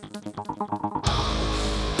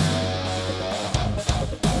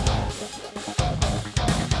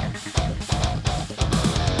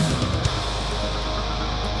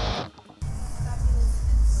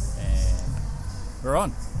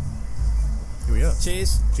we are.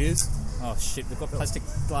 Cheers. Cheers. Oh shit, we've got plastic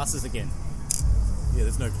glasses again. Yeah,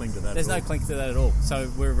 there's no cling to that There's at all. no clink to that at all. So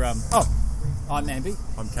we're, I'm Amby.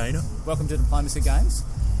 I'm Kana, Welcome to Diplomacy Games.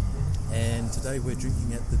 and today we're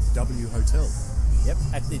drinking at the W Hotel. Yep.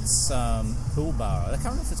 At its pool bar. I can't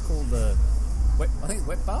remember if it's called the I think it's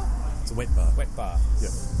Wet Bar? It's a wet bar. Wet Bar. Yep.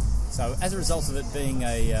 So as a result of it being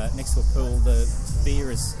a next to a pool, the beer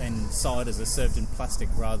and ciders are served in plastic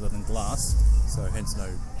rather than glass. So hence no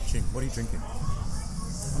ching. What are you drinking?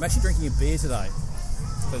 I'm actually drinking a beer today.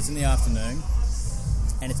 So it's in the afternoon,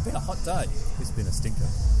 and it's been a hot day. It's been a stinker.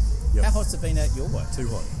 Yep. How hot's it been out your way? Too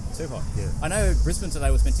hot. Too hot. Yeah. I know Brisbane today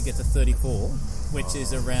was meant to get to 34, which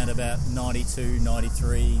is around about 92,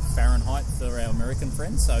 93 Fahrenheit for our American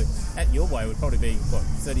friends. So at your way it would probably be,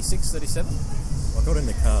 36, 37? I got in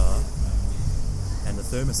the car, and the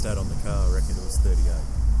thermostat on the car, I reckon it was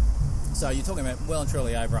 38. So you're talking about well and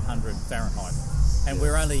truly over 100 Fahrenheit. And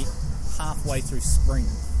we're only halfway through spring.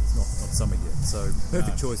 It's not summer yet, so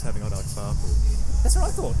perfect choice having on our carpool. That's what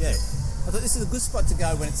I thought, yeah. I thought this is a good spot to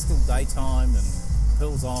go when it's still daytime and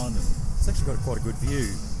pool's on. And It's actually got quite a good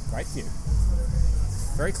view. great view.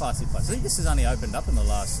 Very classy place. I think this has only opened up in the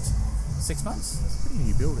last 6 months. It's a pretty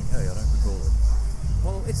new building, hey? I don't recall it.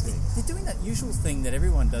 Well, they're doing that usual thing that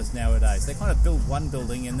everyone does nowadays. They kind of build one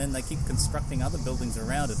building and then they keep constructing other buildings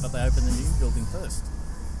around it, but they open the new building first.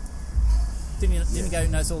 Didn't you go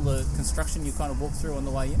notice all the construction you kind of walk through on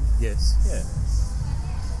the way in? Yes. Yeah,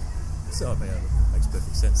 So, I mean, it makes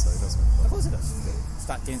perfect sense, though, doesn't it? of course it does.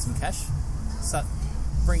 Start getting some cash, start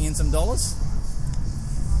bringing in some dollars.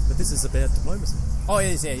 But this is about diplomacy. Oh,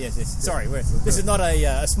 yes. Sorry, this is not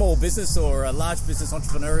a small business or a large business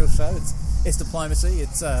entrepreneurial show. It's diplomacy.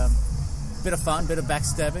 It's a bit of fun, bit of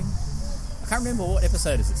backstabbing. I can't remember what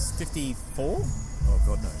episode is this. 54? Oh,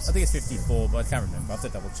 God knows. I think it's 54, but I can't remember. I'll have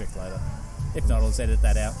to double check later. If not, I'll just edit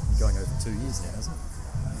that out. Going over 2 years now, isn't it?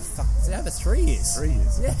 Fuck, it's over 3 years. 3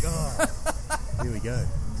 years. Yeah. God. Here we go.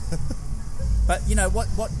 But you know what?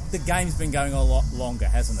 The game's been going a lot longer,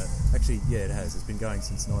 hasn't it? Actually, yeah, it has. It's been going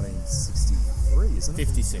since 1963, isn't it?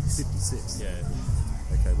 56. 56. Yeah.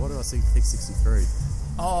 Okay, why did I see 63?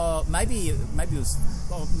 Oh, maybe it was.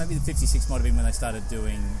 Well, maybe the 56 might have been when they started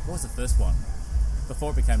doing. What was the first one?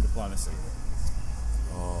 Before it became diplomacy.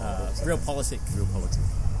 Realpolitik. Realpolitik.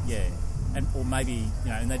 Yeah. Or maybe,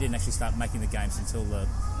 and they didn't actually start making the games until the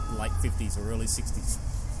late 50s or early 60s.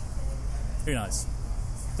 Who knows?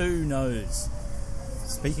 Who knows?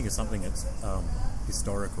 Speaking of something that's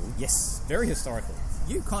historical. Yes, very historical.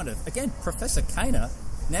 You kind of, again, Professor Kana,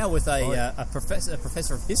 now with a professor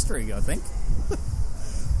of history, I think.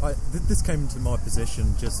 This came into my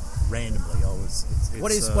possession just randomly.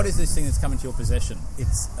 What is this thing that's come into your possession?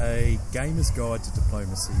 It's a Gamer's Guide to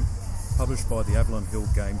Diplomacy, published by the Avalon Hill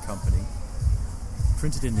Game Company,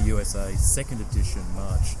 printed in the USA, second edition,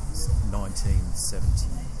 March 1979.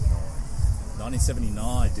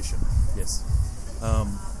 1979 edition, yes.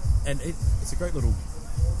 And it's a great little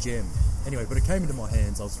gem. Anyway, but it came into my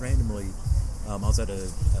hands. I was randomly, I was at a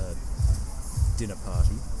dinner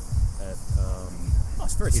party at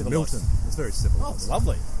it's very in civilized. Milton. It's very civilized. Oh,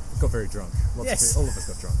 lovely. Got very drunk. Yes. All of us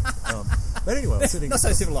got drunk. But anyway, I was sitting... Not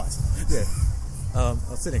so civilized. Yeah. I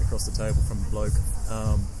was sitting across the table from a bloke,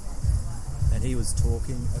 and he was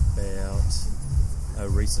talking about a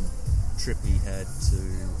recent trip he had to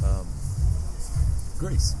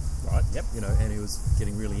Greece. Right, yep. And he was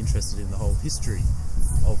getting really interested in the whole history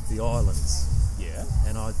of the islands. Yeah.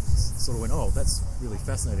 And I sort of went, oh, that's really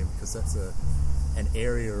fascinating, because that's an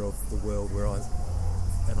area of the world where I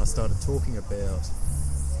started talking about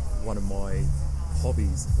one of my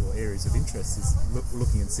hobbies or areas of interest is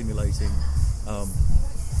looking and simulating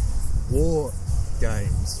war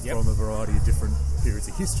games from a variety of different periods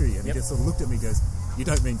of history. And he just sort of looked at me and goes, you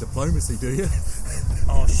don't mean diplomacy, do you?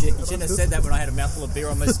 Oh, shit. You shouldn't have said that when I had a mouthful of beer. I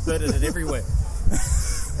almost spurted it everywhere.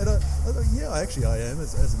 And I thought, yeah, actually I am,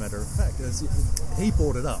 as a matter of fact. He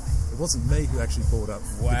brought it up. It wasn't me who actually brought up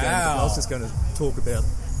the game. I was just going to talk about,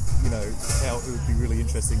 how it would be really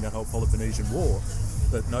interesting, that whole Peloponnesian War.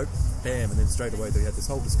 But nope, bam, and then straight away they had this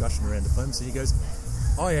whole discussion around diplomacy. He goes,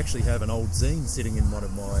 I actually have an old zine sitting in one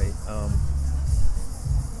of my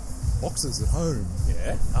boxes at home,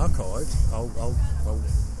 archived. I'll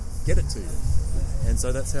get it to you. And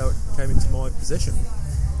so that's how it came into my possession.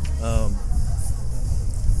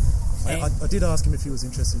 I did ask him if he was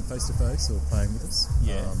interested in face-to-face or playing with us.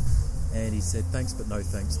 Yeah. And he said thanks but no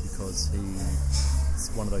thanks, because he's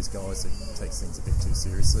one of those guys that takes things a bit too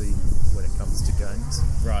seriously when it comes to games.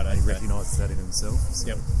 Right, and he recognises that in himself.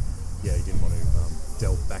 So, yeah, he didn't want to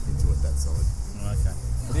delve back into it that side. Okay.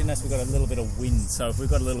 I didn't notice we got a little bit of wind, so if we've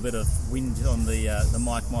got a little bit of wind on the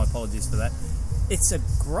mic, my apologies for that. it's a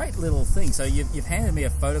great little thing. So you've handed me a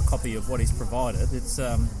photocopy of what he's provided. It's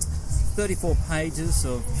 34 pages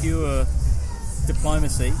of pure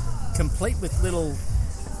diplomacy, complete with little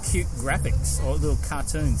cute graphics or little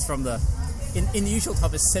cartoons from the in the usual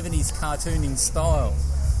type of 70s cartooning style.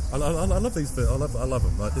 I love these. I love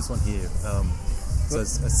them. Like this one here. So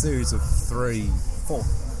it's a series of three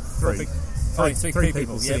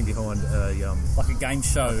people sitting behind like a game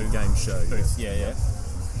show. Yeah.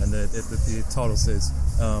 And the title says,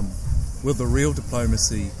 "Will the real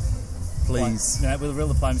diplomacy please?" Will the real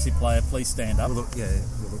diplomacy player please stand up? Will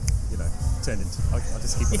turn into. I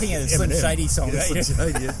just keep. You think of the Slim Shady song, don't you?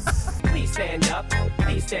 Yeah. Please stand up.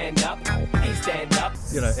 Please stand up. Please stand up.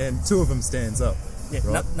 And two of them stands up. Yeah,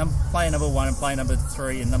 right? player number 1 and player number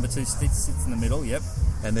 3, and number 2 sits in the middle. Yep.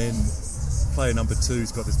 And then player number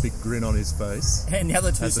 2's got this big grin on his face. And the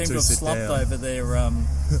other two seem to have slopped over their. And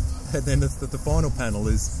then the final panel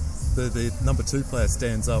is the number 2 player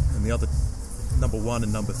stands up, and the other number 1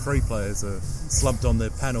 and number 3 players are slumped on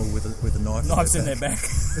their panel with a knife. Knives in their back.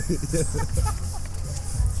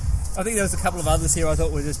 I think there was a couple of others here I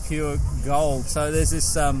thought were just pure gold. So there's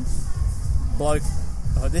this bloke.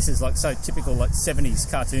 Oh, this is like so typical, like 70s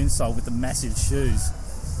cartoon style with the massive shoes.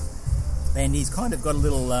 And he's kind of got a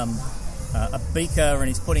little a beaker, and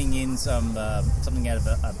he's putting in some something out of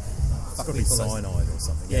it's got to be cyanide or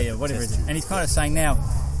something. Yeah, whatever it is. And he's kind of saying, now,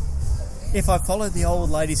 if I follow the old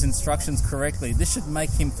lady's instructions correctly, this should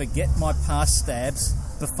make him forget my past stabs,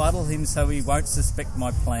 befuddle him so he won't suspect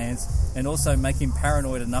my plans, and also make him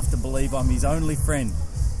paranoid enough to believe I'm his only friend.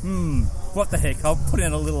 What the heck? I'll put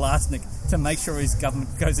in a little arsenic to make sure his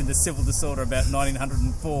government goes into civil disorder about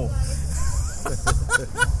 1904.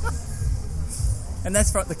 And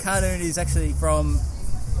that's the cartoon is actually from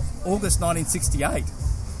August 1968.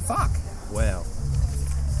 Fuck. Wow.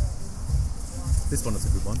 This one is a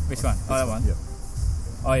good one. Which one? That one? Yeah.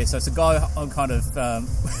 Oh, yeah, so it's a guy on kind of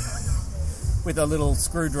with a little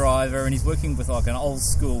screwdriver, and he's working with like an old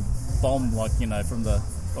school bomb, like, from the...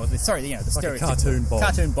 the like stereotypical... cartoon bomb.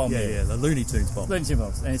 Cartoon bomb, yeah, the Looney Tunes bomb. Looney Tunes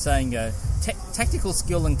bombs. And it's saying, tactical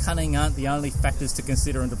skill and cunning aren't the only factors to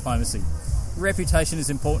consider in diplomacy. Reputation is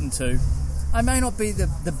important too. I may not be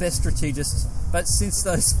the best strategist, but since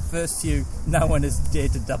those first few, no one has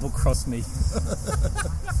dared to double-cross me.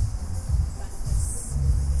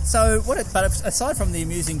 But aside from the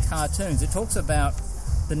amusing cartoons, it talks about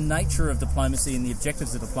the nature of diplomacy and the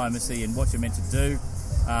objectives of diplomacy and what you're meant to do.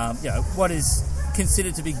 What is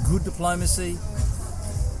considered to be good diplomacy.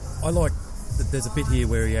 I like that there's a bit here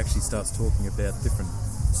where he actually starts talking about different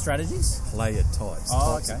strategies, player types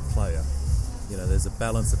of player. There's a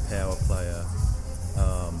balance of power player.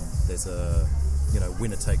 There's a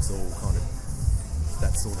winner takes all kind of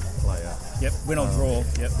that sort of player. Yep, win or draw.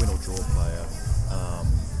 Yep, win or draw player.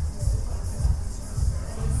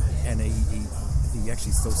 And he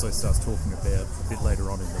actually also starts talking about a bit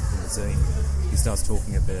later on in the zine. He starts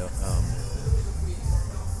talking about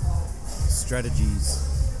strategies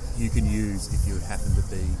you can use if you happen to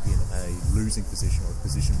be in a losing position or a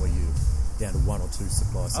position where you're down to 1 or 2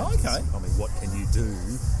 supply centres. Okay. I mean, what can you do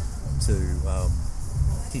to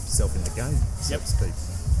keep yourself in the game, so to speak?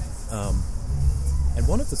 And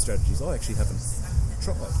one of the strategies I actually haven't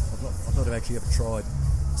tried. I've not actually ever tried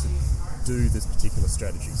to do this particular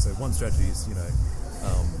strategy. So one strategy is,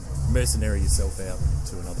 mercenary yourself out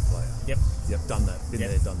to another player. Yep, done that. Been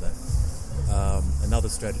there, done that. Another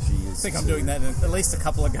strategy is... I think I'm doing that in at least a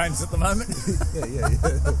couple of games at the moment. yeah.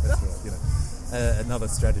 That's right, another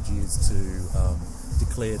strategy is to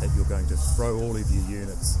declare that you're going to throw all of your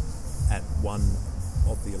units at one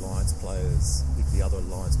of the alliance players if the other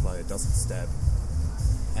alliance player doesn't stab.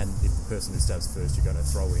 And if the person who stabs first, you're going to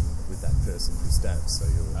throw in with that person who stabs. So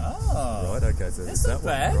you're... Right, okay, so that's that not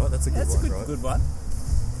bad. One, right? That's a good one, right? That's a good one.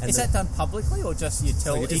 And is that done publicly, or just you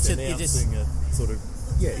tell... So you're just announcing it, sort of...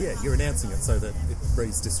 Yeah, you're announcing it so that it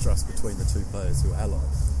breeds distrust between the 2 players who are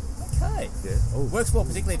allied. Okay. Yeah. Oh. Works well,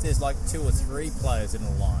 particularly if there's like 2 or 3 players in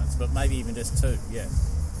an alliance, but maybe even just 2, yeah.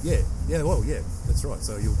 Yeah, that's right.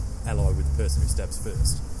 So you'll ally with the person who stabs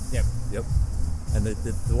first. Yep. And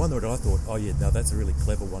the one that I thought, now that's a really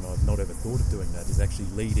clever one, I've not ever thought of doing that, is actually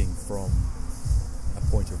leading from a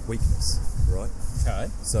point of weakness, right?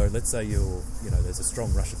 Okay. So let's say there's a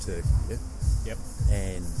strong Russia-Turkey, yeah? Yep.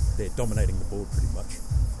 And they're dominating the board pretty much.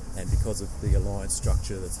 And because of the alliance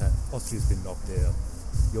structure Austria's been knocked out,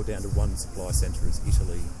 you're down to 1 supply centre as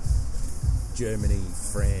Italy, Germany,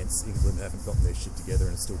 France, England haven't gotten their shit together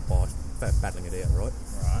and are still battling it out, right?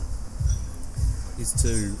 Right. Is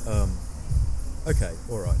to, okay,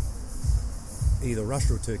 all right, either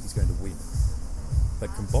Russia or Turkey's going to win,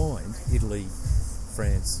 but combined, Italy,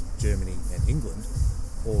 France, Germany, and England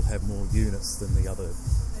all have more units than the other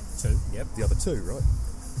two. Yep. The other two, right?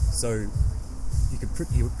 So you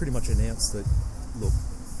would pretty much announce that, look,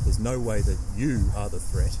 there's no way that you are the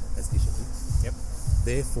threat as Italy. Yep.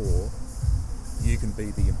 Therefore, you can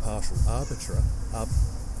be the impartial arbiter. Yep.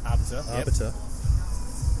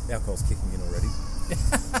 Alcohol's kicking in already.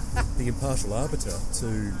 The impartial arbiter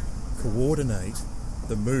to coordinate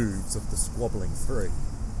the moves of the squabbling three.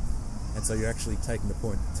 And so you're actually taking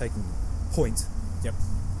point Yep.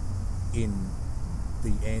 in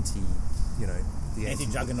the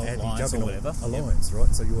anti-juggernaut alliance or whatever. Alliance,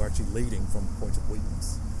 right? So you're actually leading from a point of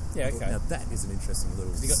weakness. Yeah, okay. Now that is an interesting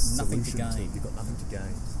little You've got nothing to solution gain. You've got nothing to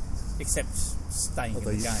gain. Except staying in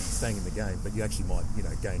the game. Staying in the game, but you actually might,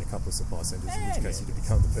 gain a couple of supply centres, in which case you could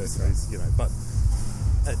become the person who's, but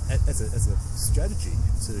as a strategy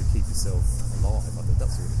to keep yourself alive, I think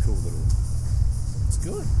that's a really cool little... It's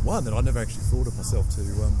good. One that I never actually thought of myself to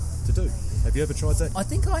do. Have you ever tried that? I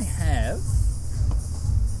think I have,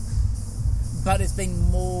 but it's been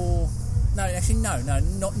more... No, actually, no,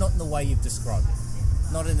 not in the way you've described it.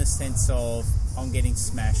 Not in the sense of I'm getting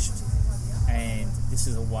smashed and this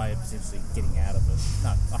is a way of potentially getting out of it.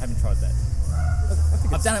 No, I haven't tried that.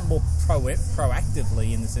 I've done it more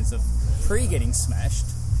proactively in the sense of pre-getting smashed,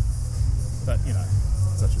 but,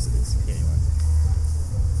 Such as it is. Yeah, anyway.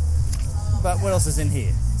 But what else is in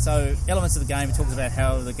here? So, elements of the game, it talks about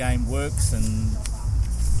how the game works and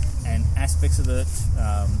aspects of it,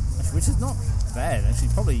 which is not bad. Actually,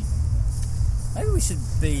 probably, maybe we should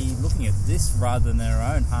be looking at this rather than our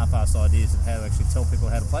own half-assed ideas of how to actually tell people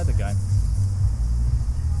how to play the game.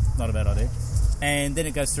 Not a bad idea. And then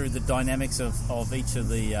it goes through the dynamics of each of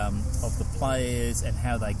the players and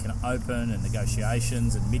how they can open and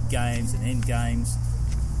negotiations and mid-games and end-games,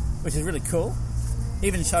 which is really cool.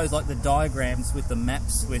 Even shows like the diagrams with the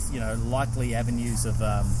maps with, likely avenues of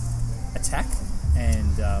attack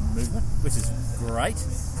and movement, which is great.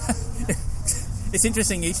 It's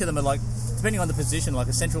interesting, each of them are like, depending on the position, like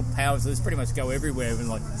a central powers, let's pretty much go everywhere, and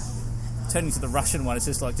like turning to the Russian one, it's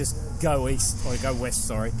just like, just go east, or go west,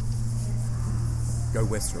 sorry. Go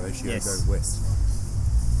west, Horatio, yes. Go west.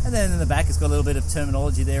 And then in the back, it's got a little bit of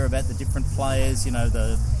terminology there about the different players,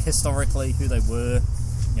 the historically, who they were,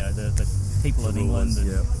 the people of England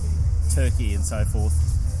and Turkey and so forth.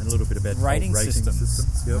 And a little bit about rating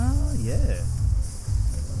systems. Yep. Oh, yeah.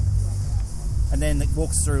 And then it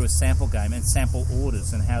walks through a sample game and sample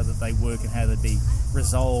orders and how that they work and how they'd be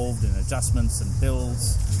resolved and adjustments and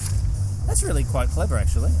builds. That's really quite clever,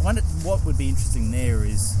 actually. I wonder what would be interesting there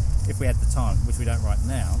is, if we had the time, which we don't right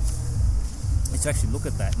now, is to actually look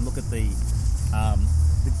at that and look at the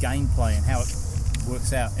gameplay and how it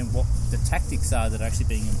works out and what the tactics are that are actually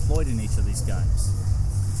being employed in each of these games.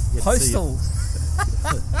 Postal.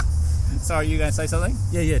 Sorry, you going to say something?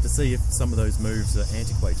 Yeah, to see if some of those moves are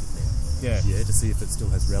antiquated now. Yeah, to see if it still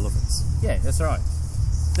has relevance. Yeah, that's right.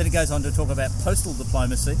 Then it goes on to talk about postal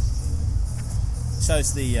diplomacy.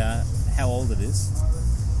 Shows the how old it is.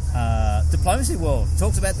 Diplomacy World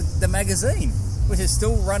talks about the magazine, which is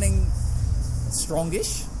still running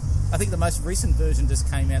strongish. I think the most recent version just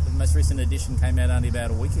came out. The most recent edition came out only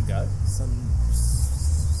about a week ago.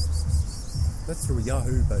 That's through a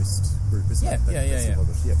Yahoo-based group, isn't it? Yeah.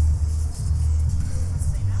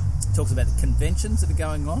 Talks about the conventions that are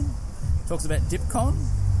going on. Talks about DipCon.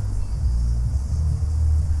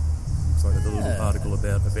 Looks like a little article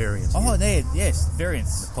about a variant. Oh, there, yes,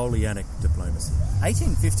 variants. Napoleonic diplomacy.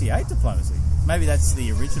 1858 diplomacy. Maybe that's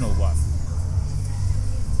the original one.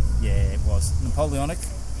 Yeah, it was. Napoleonic.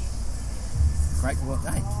 Great. Well,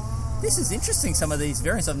 hey, this is interesting, some of these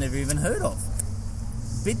variants I've never even heard of.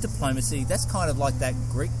 Bid diplomacy, that's kind of like that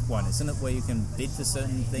Greek one, isn't it, where you can bid for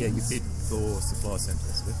certain things? Yeah, you bid for supply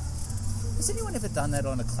centres. Has anyone ever done that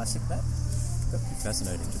on a classic map? That'd be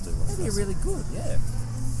fascinating to do. That'd be really good, yeah.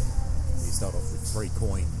 You start off with 3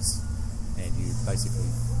 coins, and you basically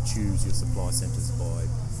choose your supply centres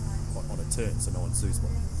on a turn, so no one sues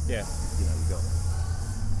one. Yeah. You go,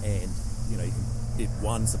 and you can bid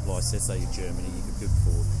one supply centre. Say you're Germany, you can bid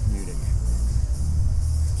for Munich,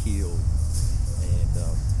 Kiel, and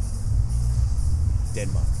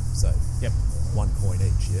Denmark. So, yep, 1 coin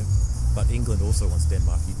each. Yeah. But England also wants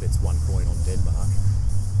Denmark. He bets 1 coin on Denmark.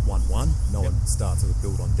 1-1. No one starts with a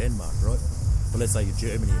build on Denmark, right? But let's say you're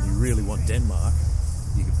Germany and you really want Denmark.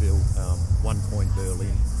 You could build 1 coin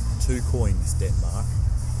Berlin, 2 coins Denmark,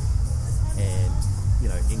 and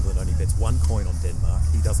England only bets 1 coin on Denmark.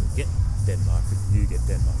 He doesn't get Denmark, but you get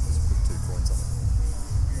Denmark because you put 2 coins on it.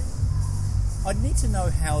 I'd need to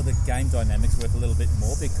know how the game dynamics work a little bit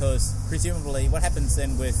more, because presumably what happens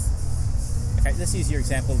then with Okay, let's use your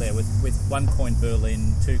example there with 1 coin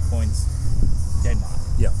Berlin, 2 coins Denmark.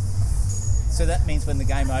 Yeah. So that means when the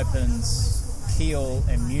game opens, Kiel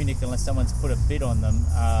and Munich, unless someone's put a bid on them,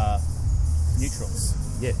 are neutrals.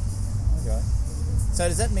 Yeah. Okay. So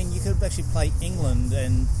does that mean you could actually play England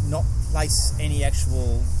and not place any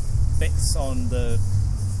actual bets on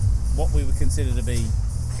what we would consider to be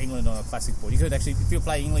England on a classic board? You could actually, if you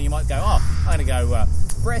play England, you might go, I'm going to go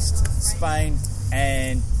Brest, Spain,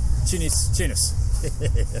 and Tunis.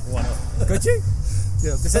 Why not? Could you?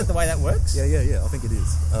 Yeah. Is that the way that works? Yeah, I think it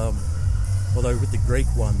is. Although with the Greek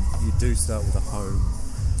one, you do start with a home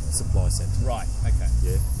supply centre. Right, okay.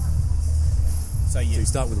 Yeah. So you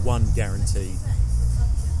start with one guaranteed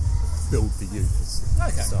build for you to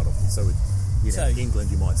start off with. So with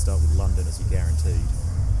England, you might start with London as your guaranteed.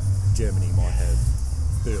 Germany might have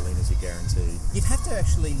Berlin as your guaranteed. You'd have to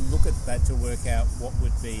actually look at that to work out what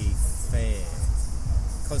would be fair.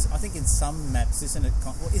 Because I think in some maps, isn't it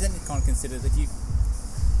kind of considered that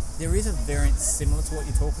there is a variant similar to what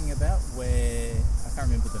you're talking about, where I can't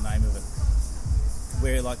remember the name of it,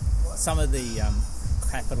 where like some of the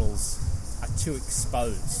capitals are too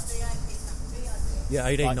exposed. Yeah,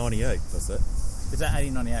 1898 does that. Is that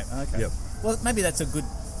 1898? Okay. Yep. Well, maybe that's a good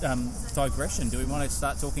digression. Do we want to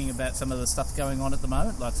start talking about some of the stuff going on at the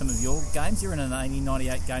moment, like some of your games? You're in an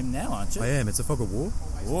 1898 game now, aren't you? I am. It's a Fog of War.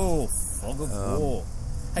 Whoa, Fog of War.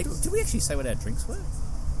 Hey, did we actually say what our drinks were?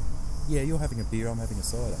 Yeah, you're having a beer, I'm having a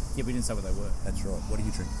cider. Yeah, we didn't say what they were. That's right. What are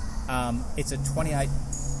you drinking? It's a 28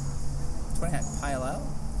 Pale Ale,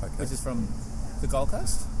 okay, which is from the Gold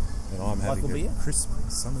Coast. And I'm having a crisp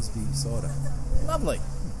Summersby cider. Lovely.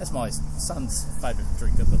 That's my son's favourite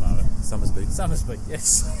drink at the moment. Summersby? Summersby,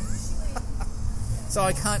 yes. So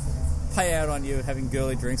I can't pay out on you having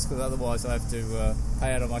girly drinks, because otherwise I have to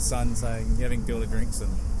pay out on my son saying you're having girly drinks. And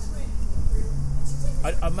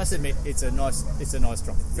I must admit, it's a nice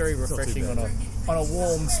drink. Very refreshing on a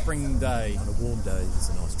warm spring day. On a warm day, it's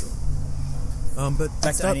a nice drink. But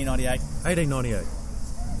back to 1898. 1898.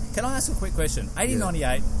 Can I ask a quick question?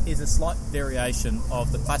 1898 is a slight variation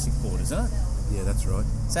of the classic board, isn't it? Yeah, that's right.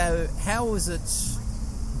 So how is it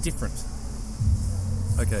different?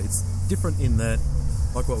 Okay, it's different in that,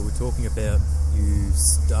 like what we were talking about, you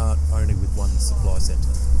start only with one supply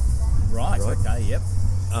centre. Right, okay, yep.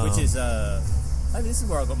 Which is, maybe this is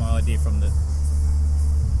where I got my idea from.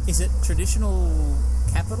 Is it traditional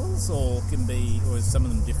capitals, or is some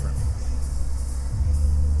of them different?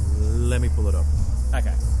 Let me pull it up.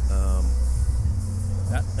 Okay.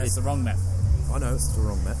 That's the wrong map. I know it's the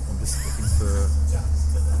wrong map. I'm just looking for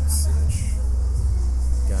search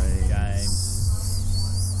games.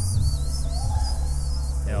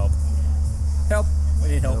 Help. We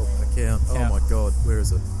need help. Account. Oh my god, where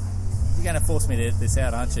is it? You're going to force me to edit this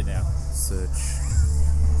out, aren't you now? Search.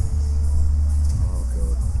 Oh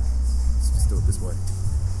god. Let's just do it this way.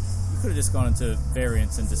 You could have just gone into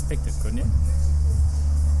variants and just picked it, couldn't you?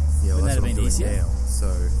 Yeah, well, Wouldn't that's that what have I'm been doing easier? now. So,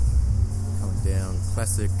 coming down,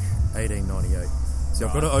 classic 1898. So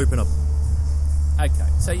I've got to open up Okay,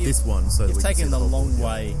 so this one. So you've that we can taken see the whole long board.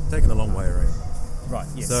 way. Taken the long way around. Right,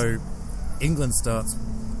 yes. So, England starts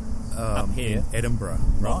up here. in Edinburgh,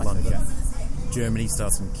 not Right, London. okay. Germany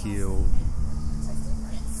starts in Kiel.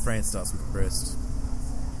 France starts with Brest.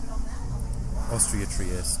 Austria,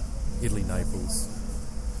 Trieste. Italy, Naples.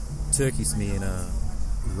 Turkey, Smyrna.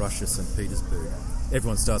 Russia, St. Petersburg.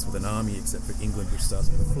 Everyone starts with an army except for England, which starts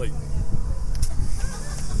with a fleet.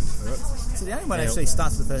 All right. So the only one actually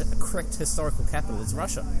starts with a correct historical capital is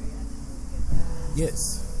Russia.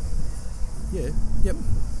 Yes. Yeah. Yep.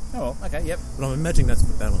 Oh, well, okay, yep. But I'm imagining that's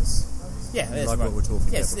for balance. Yeah, that's like right. what we're talking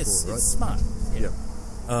about before, it's right? It's smart. Yep.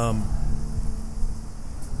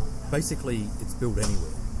 Basically, it's built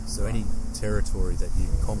anywhere. So any territory that you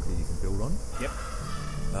conquer, you can build on. Yep.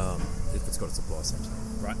 If it's got a supply centre.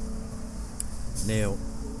 Right. Now,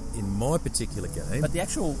 in my particular game... But the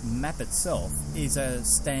actual map itself is a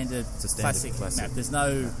standard, classic map. There's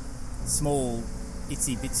no small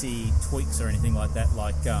itsy-bitsy tweaks or anything like that,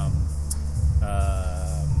 like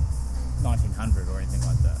 1900 or anything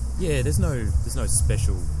like that. Yeah, there's no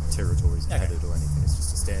special territories added or anything. It's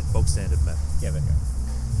just a bog standard map. Yeah, there you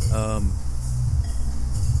go.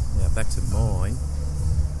 Now, back to mine.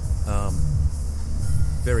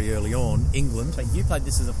 Very early on, England... But you played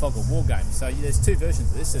this as a Fog of War game, so there's two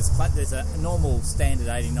versions of this. There's a normal standard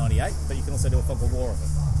 1898, but you can also do a Fog of War of it.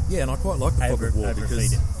 Yeah, and I quite like the Fog of War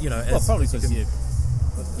because, probably because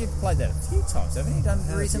you've played that a few times, haven't you? Done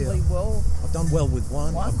reasonably well? I've done well with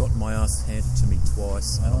one. I've got my ass handed to me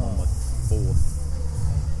twice, and I'm on my fourth,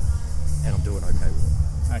 and I'm doing okay with it.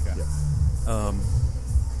 Okay. Yep.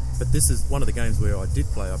 But this is one of the games where I did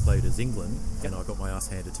play. I played as England, and I got my ass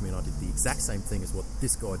handed to me, and I did the exact same thing as what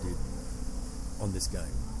this guy did on this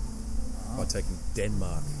game by taking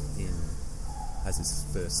Denmark in as his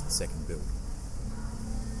second build.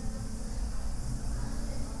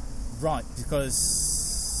 Right,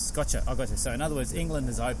 because... Gotcha, I gotcha. So in other words, England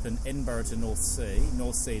has opened Edinburgh to North Sea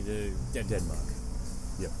to Denmark.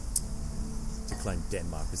 Yep. To claim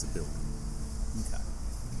Denmark as a build. Okay.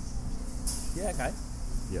 Yeah, okay.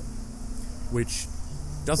 Yep. Which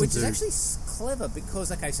doesn't Which is actually clever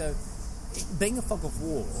because, okay, so being a fog of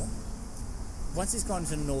war, once he's gone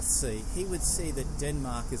to the North Sea, he would see that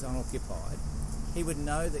Denmark is unoccupied. He would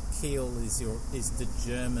know that Kiel is the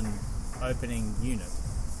German opening unit.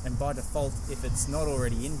 And by default, if it's not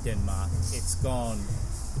already in Denmark, it's gone.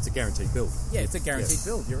 It's a guaranteed build. Yeah, it's a guaranteed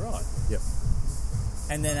build, you're right. Yep.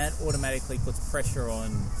 And then that automatically puts pressure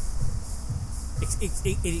on...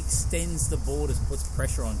 It extends the borders and puts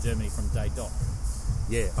pressure on Germany from day dot.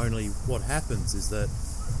 Yeah, only what happens is that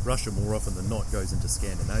Russia more often than not goes into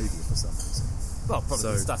Scandinavia for some reason. Well,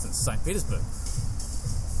 probably starts in St. Petersburg.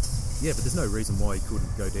 Yeah, but there's no reason why he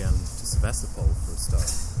couldn't go down to Sevastopol for a start.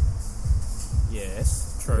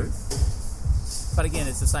 Yes, true. But again,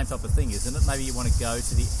 it's the same type of thing, isn't it? Maybe you want to go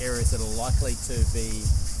to the areas that are likely to be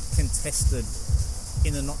contested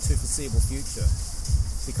in the not too foreseeable future.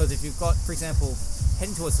 Because if you've got, for example,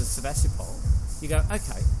 heading towards Sevastopol, you go,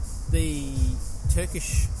 okay, Turkey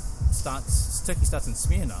starts in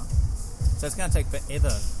Smyrna, so it's going to take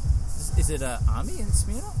forever. Is it an army in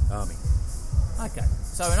Smyrna? Army. Okay.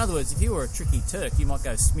 So in other words, if you were a tricky Turk, you might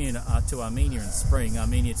go Smyrna to Armenia in spring,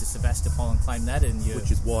 Armenia to Sevastopol and claim that in your...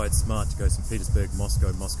 Which is why it's smart to go St. Petersburg,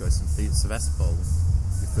 Moscow, Sevastopol.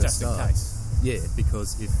 Just in case. Yeah,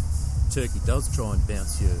 because if Turkey does try to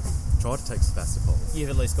take Sevastopol, you've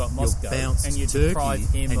at least got Moscow, and you deprive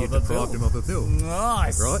him of a build.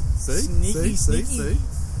 Nice, right? See.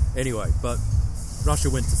 Anyway, but Russia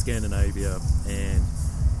went to Scandinavia, and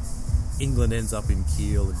England ends up in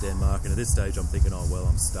Kiel in Denmark. And at this stage, I'm thinking, oh well,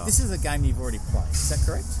 I'm stuck. This is a game you've already played. Is that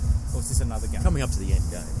correct, or is this another game? Coming up to the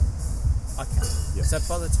end game. Okay. Yep. So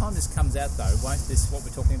by the time this comes out, though, won't this, what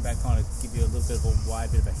we're talking about, kind of give you a little bit of a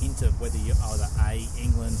bit of a hint of whether you're either A,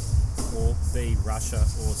 England, or B, Russia,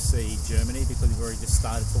 or C, Germany, because we've already just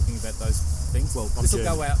started talking about those things? Well, this will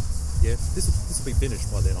go out... Yeah, this will be finished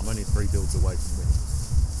by then. I'm only 3 builds away from winning.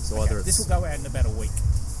 So okay. either it's... This will go out in about a week.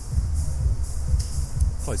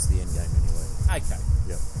 Close to the end game, anyway. Okay.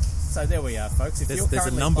 Yep. So there we are, folks. If you're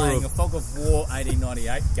currently playing a Fog of War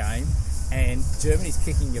 1898 game and Germany's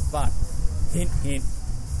kicking your butt, hint, hint,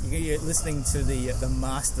 you're listening to the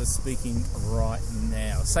master speaking right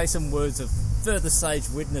now. Say some words of further sage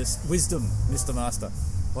wisdom, Mr. Master.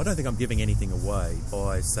 Well, I don't think I'm giving anything away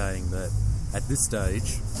by saying that at this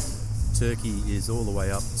stage, Turkey is all the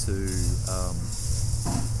way up to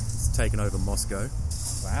it's taken over Moscow.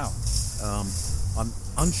 Wow. I'm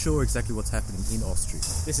unsure exactly what's happening in Austria.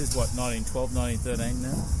 This is what, 1912, 1913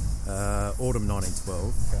 now? Autumn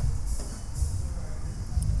 1912. Okay.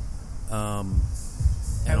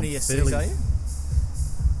 How many SCs are you?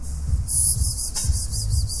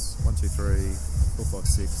 1, 2, 3, 4, 5,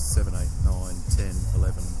 6, 7, 8, 9, 10,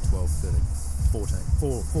 11, 12, 13, 14.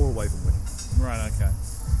 Four away from winning. Right, okay.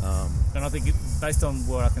 And I think, based on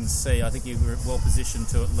what I can see, I think you were well positioned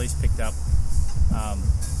to at least pick up,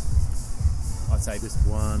 I'd say... Just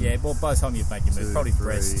one. Yeah, well, by the time you've made your move, probably 3.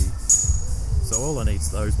 Brest. So all I need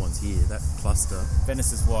is those ones here, that cluster.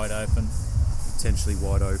 Venice is wide open. Potentially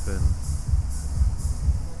wide open.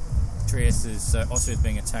 Trieste is... Austria is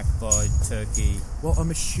being attacked by Turkey. Well, I'm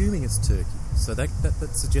assuming it's Turkey. So that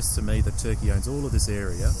suggests to me that Turkey owns all of this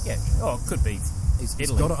area. Yeah, it could be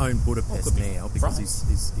He's got to own Budapest now because he's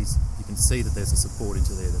you can see that there's a support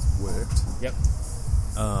into there that's worked. Yep.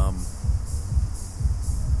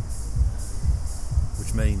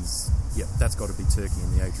 Which means, that's got to be Turkey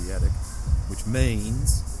in the Adriatic. Which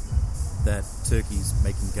means that Turkey's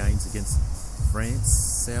making gains against France,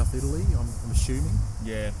 South Italy, I'm assuming.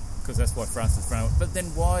 Yeah, because that's why France is running. But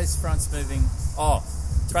then why is France moving...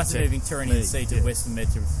 France is moving Tyrrhenian Sea to the Western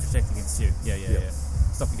Med to protect against you. Yeah.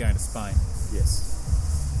 Stop you going to Spain. Yes.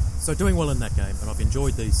 So doing well in that game, and I've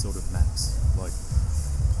enjoyed these sort of maps. Like,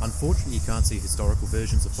 unfortunately, you can't see historical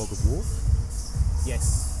versions of Fog of War.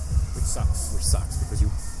 Yes, which sucks. Because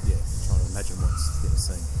you're trying to imagine what's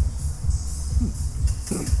seen.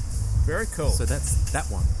 Very cool. So that's that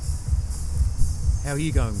one. How are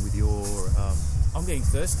you going with your... I'm getting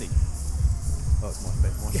thirsty. Oh, it's my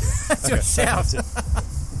shout. It's your shout.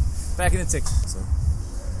 Back in the tick. So,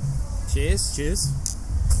 cheers.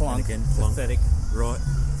 Clunk. And again, clunk. Pathetic. Right.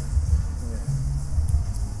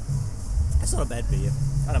 Yeah. That's not a bad beer.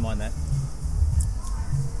 I don't mind that.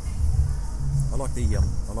 I like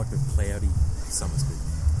the cloudy Somersby.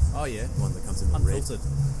 Oh yeah, The one that comes in the unfiltered.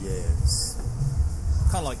 red. Yeah, it's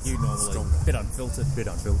Kind of like you normally. Stronger. Bit unfiltered. a bit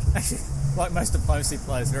unfiltered. Actually, like most diplomacy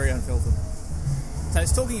players, very unfiltered. So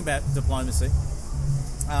it's talking about diplomacy.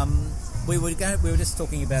 We were just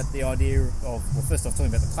talking about the idea of, well, first off,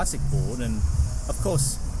 talking about the classic board, and of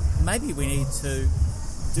course, maybe we need to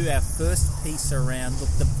do our first piece around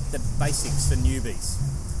the basics for newbies.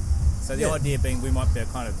 So the idea being, we might be a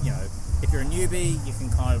kind of, if you're a newbie, you can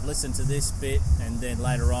kind of listen to this bit, and then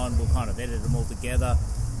later on we'll kind of edit them all together.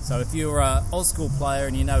 So if you're an old school player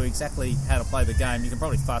and you know exactly how to play the game, you can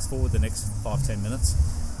probably fast forward the next 5-10 minutes.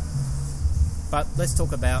 But let's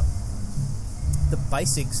talk about the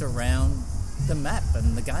basics around the map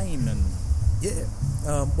and the game. And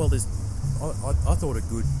well, there's. I thought a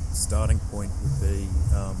good starting point would be,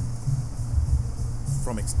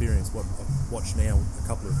 from experience, what I've watched now.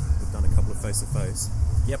 We've done a couple of face to face.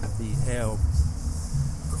 Yep. How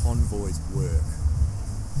convoys work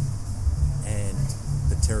and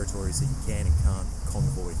the territories that you can and can't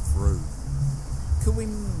convoy through. Could we?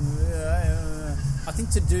 I think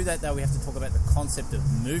to do that, though, we have to talk about the concept of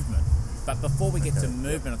movement. But before we get to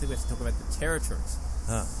movement, I think we have to talk about the territories.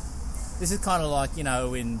 This is kind of like,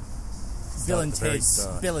 in Bill and Ted's,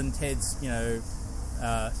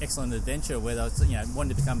 Excellent Adventure, where they was,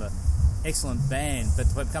 wanted to become an excellent band, but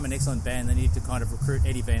to become an excellent band, they need to kind of recruit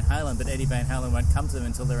Eddie Van Halen, but Eddie Van Halen won't come to them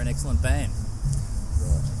until they're an excellent band.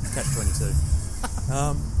 Right.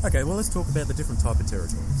 Catch-22. Okay, well, let's talk about the different type of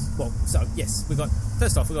territories. Well, so, yes, we've got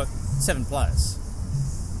 7 players.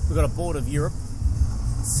 We've got a board of Europe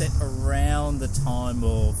set around the time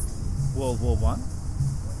of World War One.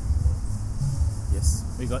 Yes.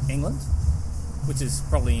 We've got England, which is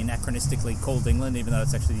probably anachronistically called England, even though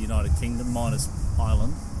it's actually the United Kingdom minus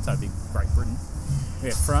Ireland, so it'd be Great Britain. We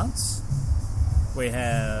have France. We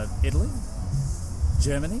have Italy,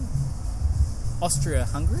 Germany,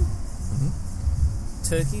 Austria-Hungary,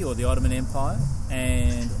 Turkey, or the Ottoman Empire,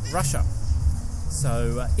 and Russia.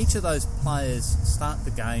 So each of those players start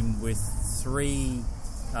the game with 3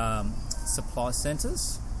 supply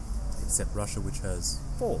centres. Except Russia, which has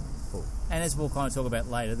 4. And as we'll kind of talk about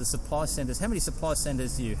later, the supply centres, how many supply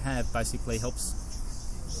centres you have basically helps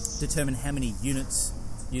determine how many units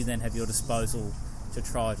you then have at your disposal to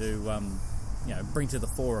try to bring to the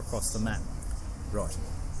fore across the map. Right.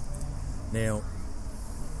 Now,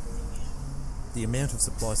 the amount of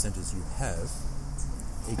supply centres you have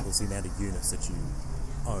equals the amount of units that you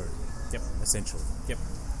own. Yep. Essentially. Yep.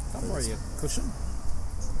 Can I borrow your cushion?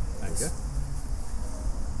 Thanks. There you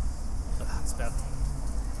go. It's about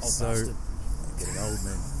old bastard. Getting old,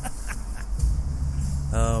 man.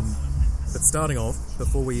 But starting off,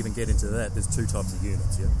 before we even get into that, there's 2 types of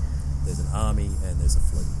units, yeah? There's an army and there's a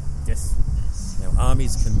fleet. Yes. Now,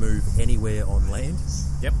 armies can move anywhere on land.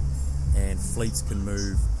 Yep. And fleets can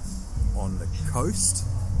move on the coast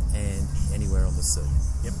and anywhere on the sea.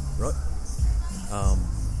 Yep. Right?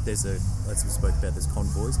 As we spoke about, there's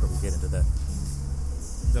convoys, but we'll get into that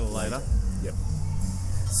A little later. Yep.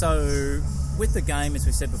 So, with the game, as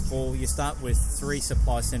we said before, you start with 3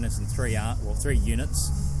 supply centres and 3 units.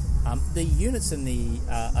 The units in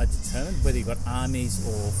are determined whether you've got armies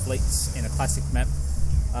or fleets in a classic map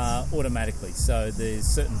automatically. So there's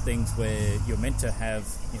certain things where you're meant to have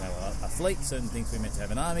a fleet, certain things we're meant to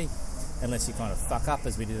have an army, unless you kind of fuck up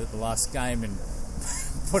as we did at the last game and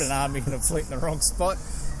put an army and a fleet in the wrong spot.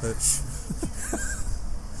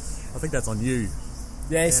 I think that's on you.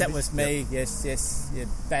 Yes, Ambi? that was me. Yep. Yes, yeah,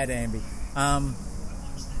 bad Ambi.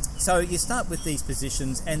 So you start with these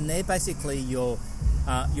positions, and they're basically your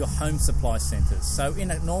home supply centres. So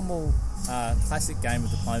in a normal classic game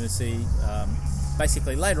of diplomacy,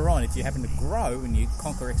 basically later on, if you happen to grow and you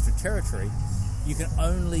conquer extra territory, you can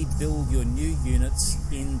only build your new units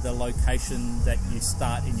in the location that you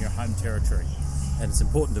start in your home territory. And it's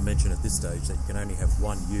important to mention at this stage that you can only have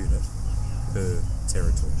 1 unit per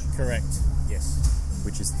territory. Correct, yes.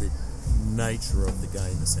 Which is the nature of the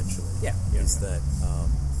game, essentially. Yeah. That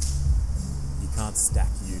you can't stack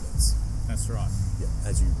units. That's right. Yeah,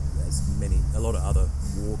 a lot of other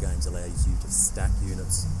war games allows you to stack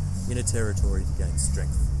units in a territory to gain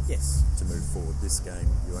strength. Yes. To move forward. This game,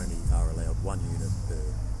 you only are allowed 1 unit per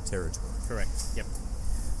territory. Correct. Yep.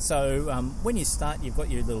 So when you start, you've got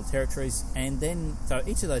your little territories, and then so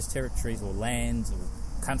each of those territories or lands or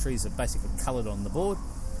countries are basically coloured on the board.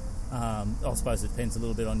 I suppose it depends a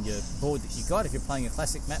little bit on your board that you got. If you're playing a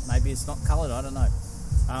classic map, maybe it's not coloured. I don't know.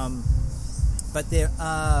 But there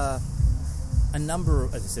are a number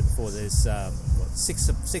of, as I said before, there's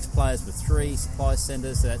six players with 3 supply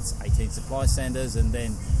centres, so that's 18 supply centres, and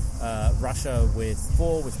then Russia with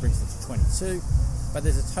 4, which brings it to 22. But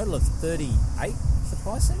there's a total of 38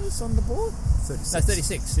 supply centres on the board? 36. No,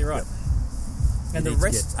 36, you're right. Yep. And you the need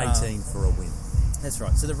rest... to get 18 for a win. That's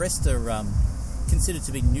right. So the rest are considered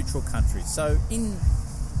to be neutral countries. So in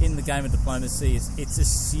the game of diplomacy, it's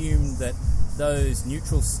assumed that those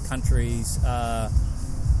neutral countries are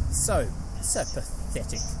so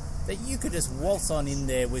pathetic that you could just waltz on in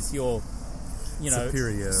there with your,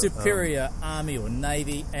 superior army or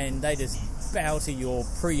navy, and they just bow to your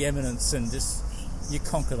preeminence and just you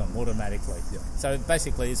conquer them automatically. Yep. So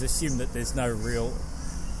basically, it's assumed that there's no real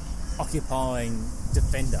occupying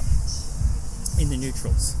defender in the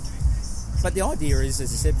neutrals. But the idea is,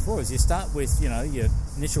 as I said before, is you start with your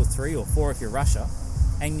initial 3 or 4 if you're Russia,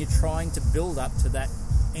 and you're trying to build up to that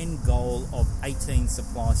end goal of 18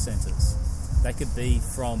 supply centres. They could be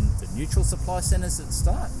from the neutral supply centres at the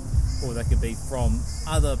start, or they could be from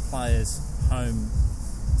other players' home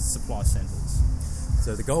supply centres.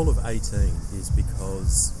 So the goal of 18 is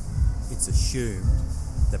because it's assumed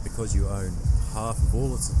that because you own half of all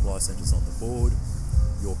the supply centres on the board,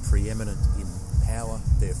 you're preeminent in power,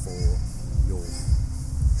 therefore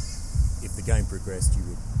if the game progressed, you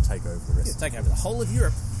would take over the rest. Take over the whole of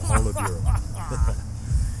Europe. The whole of Europe.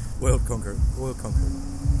 World conqueror.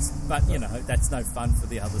 But, that's no fun for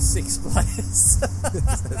the other 6 players.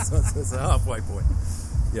 That's a halfway point.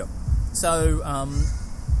 Yep. So,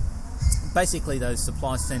 basically those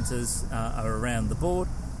supply centres are around the board.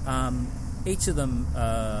 Each of them,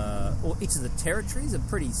 or each of the territories are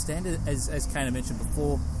pretty standard, as Kana mentioned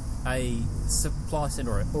before. A supply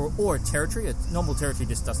centre or a territory. A normal territory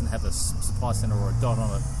just doesn't have a supply centre or a dot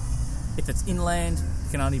on it. If it's inland,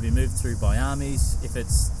 it can only be moved through by armies. If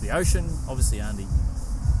it's the ocean, obviously only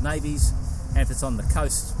navies. And if it's on the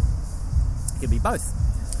coast, it can be both.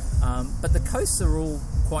 But the coasts are all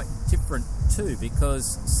quite different too,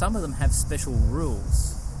 because some of them have special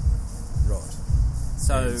rules. Right.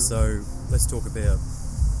 So let's talk about...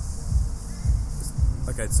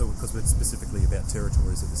 Okay, so because we're specifically about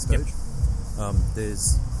territories at this stage, yep.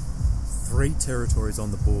 There's 3 territories on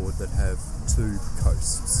the board that have 2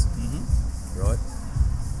 coasts, right?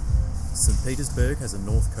 St. Petersburg has a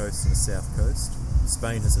north coast and a south coast.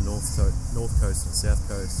 Spain has a north coast and a south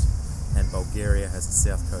coast, and Bulgaria has a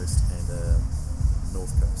south coast and a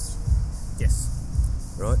north coast. Yes.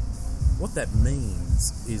 Right? What that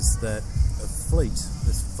means is that a fleet,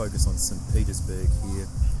 let's focus on St. Petersburg here,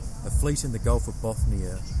 a fleet in the Gulf of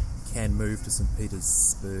Bothnia can move to St.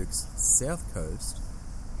 Petersburg's south coast,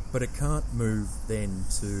 but it can't move then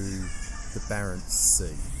to the Barents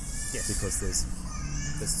Sea. Yes. Because there's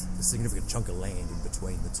a significant chunk of land in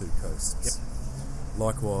between the 2 coasts. Yep.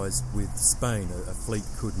 Likewise, with Spain, a fleet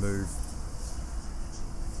could move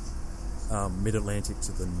mid-Atlantic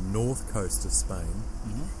to the north coast of Spain,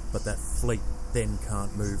 but that fleet then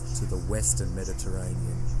can't move to the western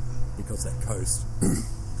Mediterranean because that coast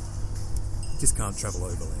just can't travel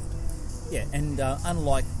overland. Yeah, and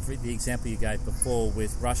unlike the example you gave before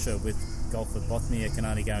with Russia, with Gulf of Bothnia can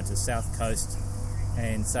only go into the south coast,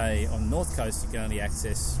 and say on the north coast you can only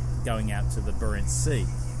access going out to the Barents Sea.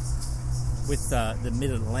 With the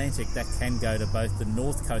mid-Atlantic, that can go to both the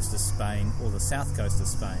north coast of Spain or the south coast of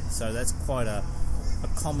Spain. So that's quite a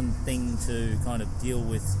common thing to kind of deal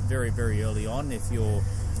with very, very early on. If you're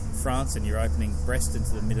France and you're opening Brest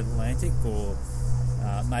into the mid-Atlantic, or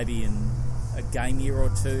maybe in a game year or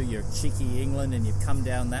 2, you're cheeky England and you've come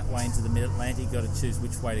down that way into the mid-Atlantic, you've got to choose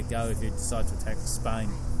which way to go if you decide to attack Spain.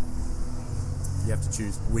 You have to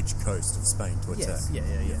choose which coast of Spain to attack. Yes,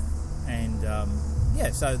 yeah. And,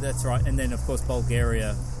 so that's right. And then, of course,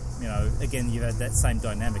 Bulgaria, again, you have that same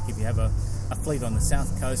dynamic. If you have a fleet on the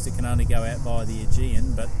south coast, it can only go out via the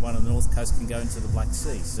Aegean, but one on the north coast can go into the Black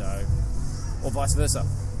Sea, or vice versa.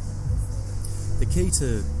 The key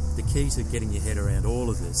to getting your head around all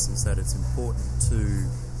of this is that it's important to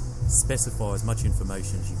specify as much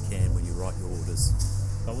information as you can when you write your orders.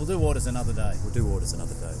 But we'll do orders another day. The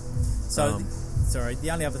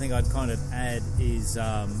only other thing I'd kind of add is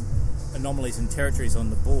anomalies and territories on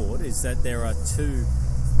the board is that there are two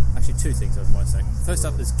things I might say. First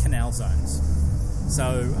up is canal zones.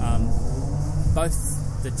 So both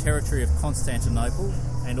the territory of Constantinople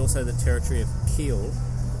and also the territory of Kiel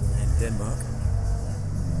and Denmark.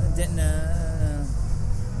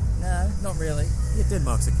 No, not really. Yeah,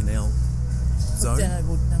 Denmark's a canal zone.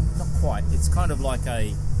 No, not quite. It's kind of like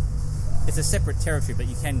it's a separate territory, but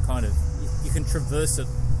you can traverse it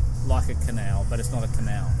like a canal, but it's not a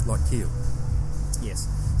canal. Like Kiel. Yes.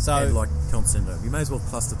 So, and like Constantinople. You may as well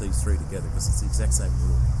cluster these three together because it's the exact same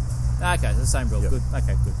rule. okay, the same rule. Yep. Good.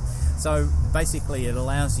 Okay, good. So basically, it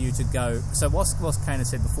allows you to go. So what Kane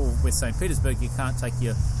said before with St. Petersburg, you can't take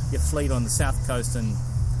your fleet on the south coast and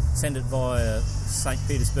send it via St.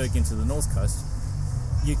 Petersburg into the north coast.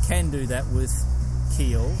 You can do that with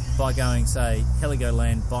Kiel by going, say,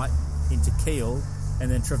 Heligoland into Kiel and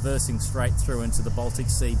then traversing straight through into the Baltic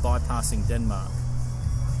Sea, bypassing Denmark.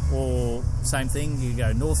 Or same thing, you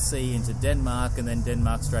go North Sea into Denmark and then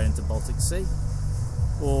Denmark straight into Baltic Sea.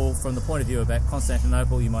 Or from the point of view about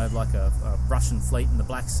Constantinople, you might have like a Russian fleet in the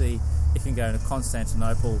Black Sea. You can go into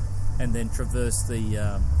Constantinople and then traverse the,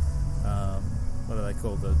 what are they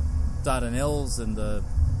called, the Dardanelles and the,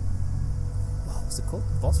 what's it called,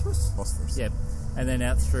 Bosphorus? Bosphorus. Yeah, and then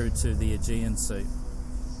out through to the Aegean Sea.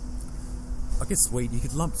 I guess Sweden, you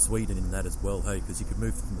could lump Sweden in that as well, hey, because you could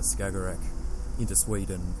move from the Skagerrak into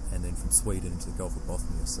Sweden and then from Sweden into the Gulf of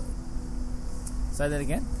Bothnia. So Say that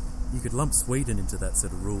again? you could lump Sweden into that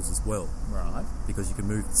set of rules as well, Right. because you can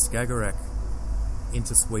move the Skagerrak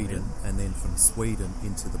into Sweden and then from Sweden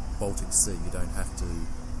into the Baltic Sea. You don't have to,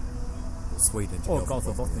 or Sweden into Or Gulf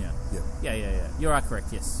of Bothnia. Yeah. Yeah. You are correct,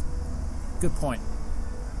 yes. Good point.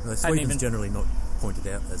 No, Sweden's even- generally not pointed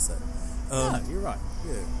out as that. No, you're right.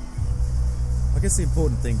 Yeah. I guess the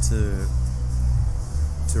important thing to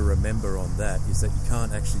remember on that is that you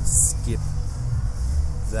can't actually skip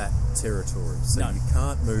that territory. So No. you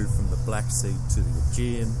can't move from the Black Sea to the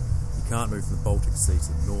Aegean, you can't move from the Baltic Sea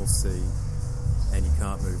to the North Sea, and you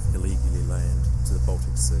can't move Heligoland to the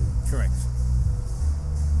Baltic Sea. Correct.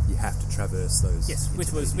 You have to traverse those. Yes,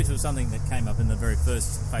 which was intermediate- something that came up in the very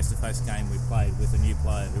first face-to-face game we played with a new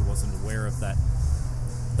player who wasn't aware of that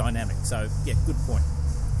dynamic. So, yeah, good point.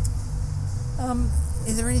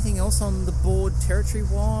 Is there anything else on the board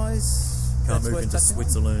territory-wise? Can't that's move worth into touching on?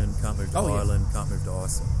 Switzerland, can't move to Oh, yeah. Ireland, can't move to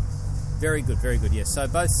Iceland. Very good, yes. So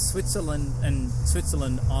both Switzerland,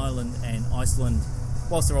 Ireland and Iceland,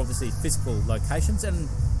 whilst they're obviously physical locations, and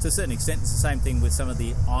to a certain extent it's the same thing with some of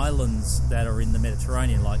the islands that are in the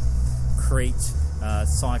Mediterranean, like Crete,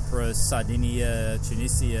 Cyprus, Sardinia,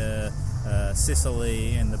 Tunisia,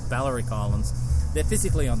 Sicily, and the Balearic Islands. They're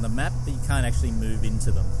physically on the map, but you can't actually move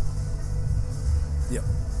into them. Yeah.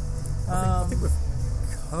 I think we've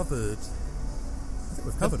covered.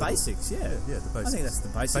 The basics, yeah. Yeah, the basics. I think that's the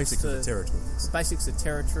basics. Basics of the territories. Basics of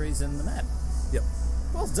territories and the map. Yep.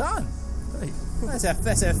 Well done. Hey. That's our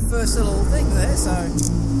first little thing there. So,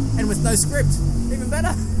 and with no script, even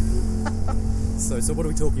better. So what are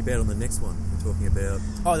we talking about on the next one? We're talking about.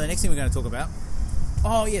 Oh, the next thing we're going to talk about.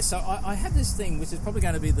 Oh, yeah. So I have this thing, which is probably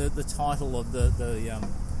going to be the title of the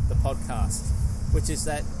podcast, which is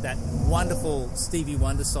that wonderful Stevie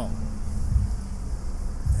Wonder song.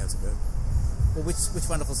 How's it go? Well, which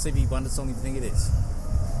wonderful Stevie Wonder song do you think it is?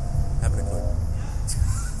 Haven't a clue.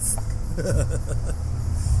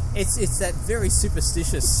 It's that very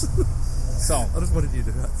superstitious song. I just wanted you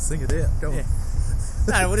to sing it out. Go Yeah. on.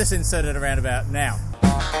 No, we'll just insert it around about now.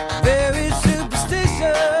 Very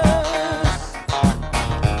superstitious.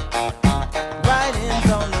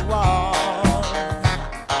 Writings on the wall.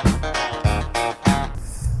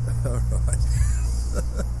 All right.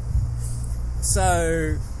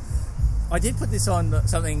 So, I did put this on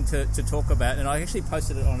something to talk about, and I actually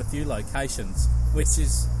posted it on a few locations, which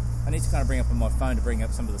is, I need to kind of bring up on my phone to bring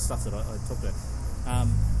up some of the stuff that I talked about.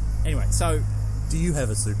 Anyway, so Do you have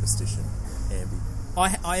a superstition, Amby?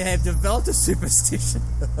 I have developed a superstition.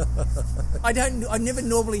 I never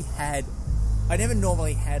normally had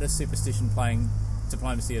a superstition playing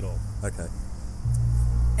diplomacy at all. Okay.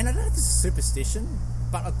 And I don't know if it's a superstition,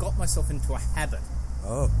 but I got myself into a habit.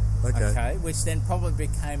 Oh, okay. Which then probably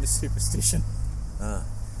became a superstition. Ah.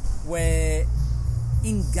 Where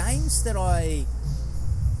in games that I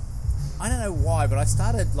don't know why, but I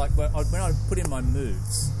started, like, when I'd put in my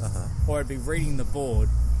moves, or I'd be reading the board,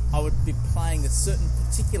 I would be playing a certain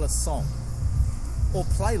particular song or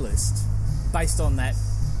playlist based on that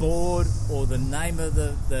board or the name of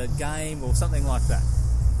the game or something like that.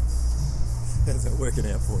 How's that working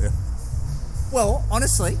out for you? Well,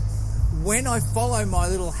 honestly, when I follow my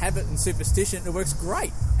little habit and superstition, it works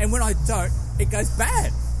great. And when I don't, it goes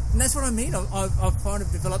bad. And that's what I mean. I've kind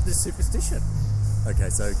of developed this superstition. Okay,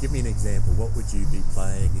 so give me an example. What would you be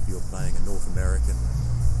playing if you were playing a North American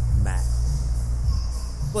map?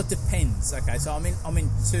 Well, it depends. Okay, so I'm in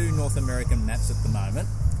two North American maps at the moment.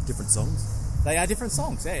 Different songs? They are different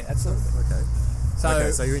songs, yeah, absolutely.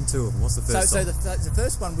 Okay. So you're in two of them. What's the first So song? the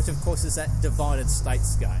first one, which of course is that divided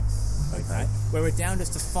states game, Okay. where we're down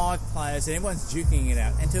just to 5 players and everyone's duking it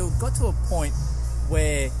out until it got to a point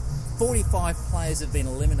where 45 players have been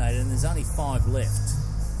eliminated and there's only 5 left.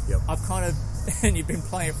 Yep. I've kind of, and you've been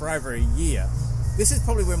playing it for over a year. This is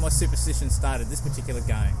probably where my superstition started, this particular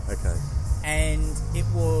game. Okay. And it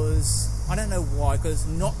was, I don't know why, because it's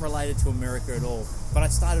not related to America at all, but I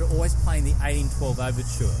started always playing the 1812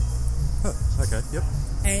 Overture. Huh. Okay, yep.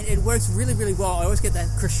 And it works really, really well. I always get that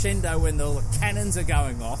crescendo when the cannons are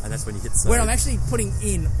going off. And that's when you hit save. When I'm actually putting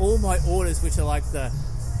in all my orders, which are like the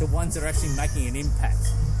ones that are actually making an impact.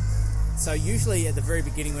 So usually at the very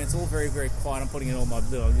beginning, when it's all very, very quiet, I'm putting in all my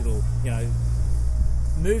little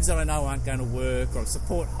moves that I know aren't going to work, or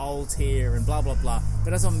support holds here, and blah, blah, blah.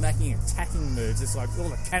 But as I'm making attacking moves, it's like all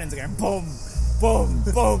the cannons are going boom, boom,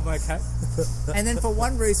 boom, okay? And then for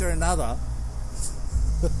one reason or another...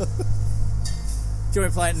 Do you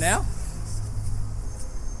want to play it now?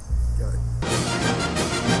 Go.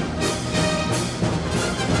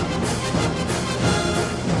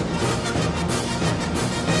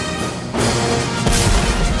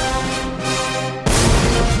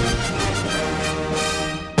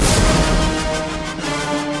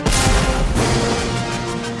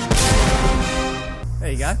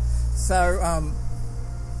 There you go. So,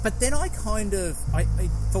 but then I kind of,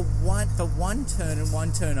 for one turn and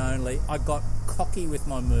one turn only, I got cocky with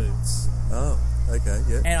my moves. Oh, okay,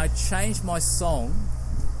 yeah. And I changed my song,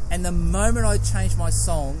 and the moment I changed my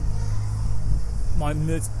song, my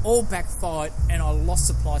moves all backfired, and I lost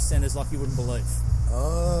supply centers like you wouldn't believe.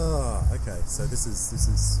 Oh, okay. So this is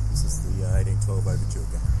the 1812 Overture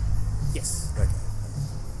game. Yes. Okay.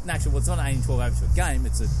 No, actually, well, it's not an 1812 Overture game.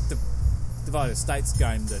 It's a Divided States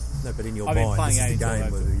game that No, but in your I've been mind, playing this is the 1812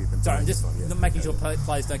 game where you can Sorry, play I'm just this one, yeah. making sure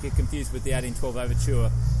players don't get confused with the 1812 Overture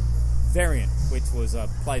variant, which was a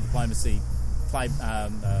play diplomacy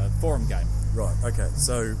forum game. Right, okay.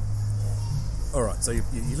 So, all right. So you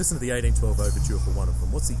listen to the 1812 Overture for one of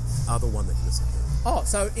them. What's the other one that you listen to? Oh,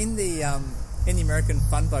 so in the American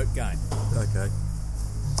Funboat game, Okay.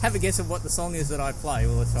 have a guess of what the song is that I play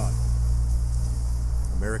all the time.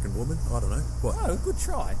 American Woman? I don't know. What? Oh, good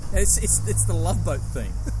try. It's the Love Boat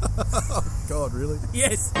theme. Oh, God, really?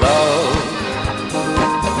 Yes.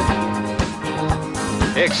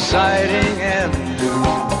 Exciting and new.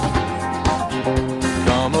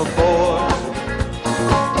 Come aboard.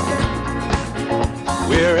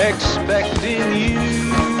 We're expecting you.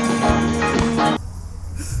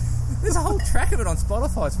 There's a whole track of it on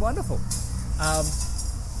Spotify. It's wonderful.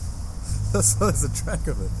 There's a track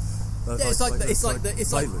of it. Yeah, it's like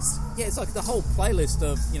playlist. Yeah, it's like the whole playlist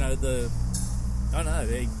of the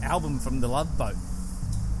album from the Love Boat.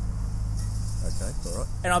 Okay, all right.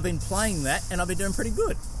 And I've been playing that, and I've been doing pretty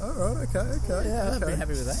good. All right, okay. Yeah, I've been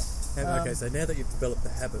happy with that. Okay, so now that you've developed the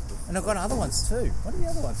habit of... And I've got other ones too. What are the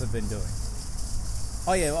other ones I've been doing?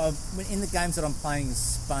 Oh yeah, in the games that I'm playing in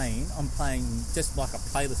Spain, I'm playing just like a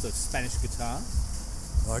playlist of Spanish guitar.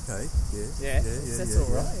 Okay, Yeah, that's all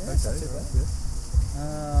right. Yeah, that's not too bad. Yeah.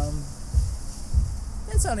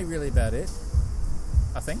 That's only really about it,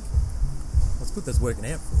 I think. Well, it's good that's working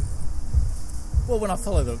out for you. Well, when I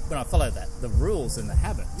follow the rules and the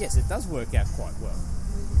habit, yes, it does work out quite well.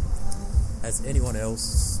 Has anyone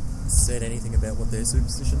else said anything about what their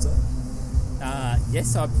superstitions are?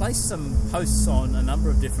 Yes, I placed some posts on a number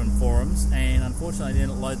of different forums, and unfortunately I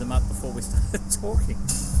didn't load them up before we started talking.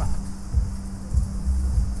 Fuck.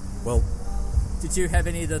 Well... Did you have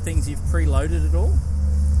any of the things you've preloaded at all?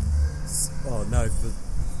 Oh, no,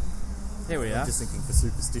 Here we are. I'm just thinking for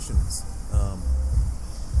superstitions.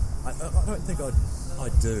 I don't think I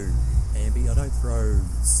do, Ambi. I don't throw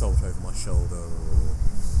salt over my shoulder or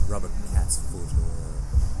rub a cat's foot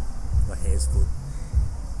or a hare's foot.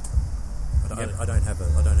 I don't have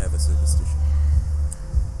a superstition.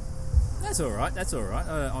 That's all right.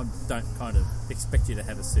 I don't kind of expect you to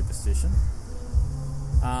have a superstition.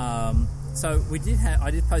 So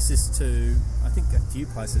I did post this to, I think, a few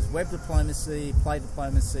places: Web Diplomacy, Play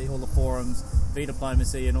Diplomacy, all the forums,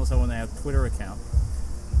 V-Diplomacy, and also on our Twitter account.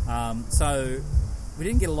 So we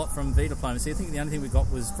didn't get a lot from V-Diplomacy. I think the only thing we got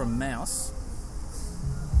was from Mouse,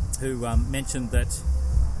 who mentioned that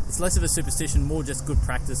it's less of a superstition, more just good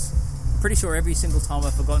practice. Pretty sure every single time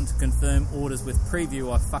I've forgotten to confirm orders with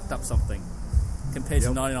preview, I fucked up something. Compared to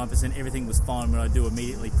 99%, everything was fine when I do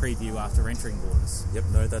immediately preview after entering orders. Yep,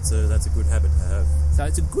 no, that's a good habit to have. So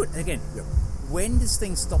it's a good, again, Yep. When does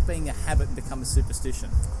things stop being a habit and become a superstition?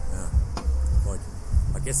 Like,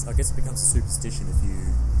 I guess it becomes a superstition if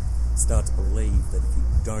you start to believe that if you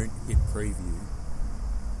don't hit preview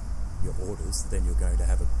your orders, then you're going to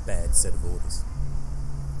have a bad set of orders.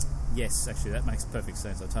 Yes, actually, that makes perfect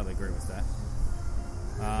sense. I totally agree with that.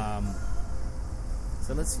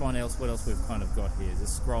 So let's find out what else we've kind of got here.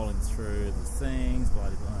 Just scrolling through the things.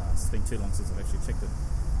 It's been too long since I've actually checked it.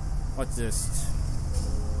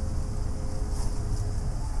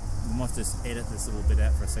 might just edit this little bit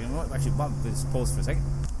out for a second. Actually, just pause for a second.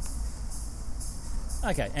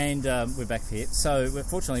 Okay, and we're back here. So,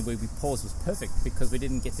 fortunately, we paused was perfect because we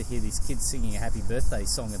didn't get to hear these kids singing a happy birthday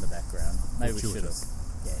song in the background. Maybe we should have.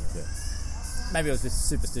 Yeah. Maybe I was just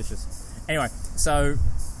superstitious. Anyway, so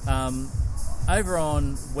over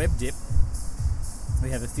on WebDip, we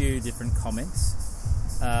have a few different comments.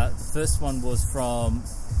 The first one was from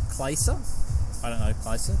Clayser. I don't know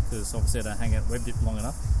Clayser because obviously I don't hang out at WebDip long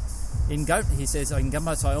enough. He says, in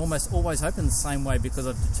Gumbos I almost always open the same way because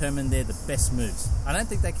I've determined they're the best moves. I don't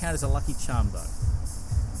think they count as a lucky charm though.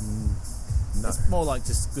 No. It's more like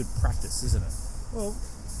just good practice, isn't it? Well,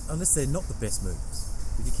 unless they're not the best moves.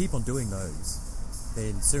 If you keep on doing those,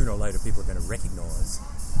 then sooner or later people are going to recognise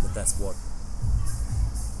that that's what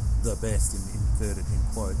the best, inverted in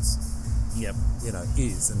quotes, Yep.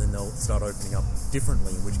 is, and then they'll start opening up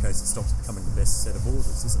differently, in which case it stops becoming the best set of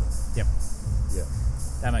orders, isn't it? Yep. Yeah.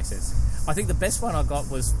 That makes sense. I think the best one I got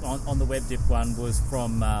was on the WebDip one was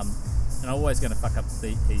from, and I'm always going to fuck up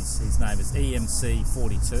his name, is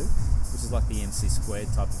EMC42, which is like the MC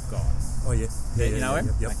squared type of guy. Oh yeah. You know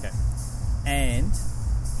him? Yep. Okay. And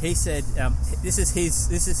he said this is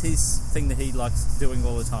his thing that he likes doing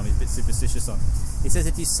all the time. He's a bit superstitious on. He says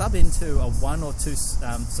if you sub into a 1 or 2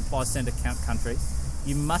 supply centre country,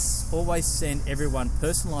 you must always send everyone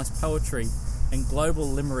personalised poetry and global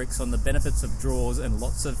limericks on the benefits of draws and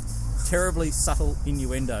lots of terribly subtle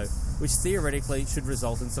innuendo, which theoretically should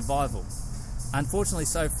result in survival. Unfortunately,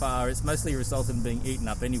 so far, it's mostly resulted in being eaten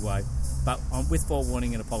up anyway, but with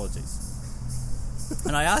forewarning and apologies.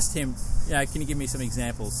 And I asked him, can you give me some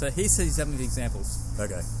examples? So he says he's having examples.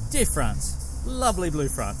 Okay. Dear France, lovely blue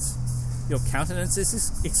France, your countenance is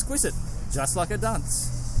exquisite, just like a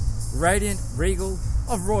dunce. Radiant, regal,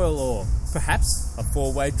 of royal awe, perhaps a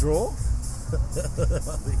 4-way draw?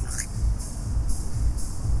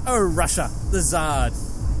 Oh, Russia, the Tsar,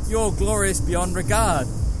 you're glorious beyond regard.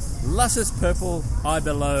 Luscious purple, eye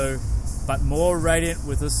below, but more radiant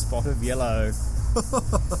with a spot of yellow.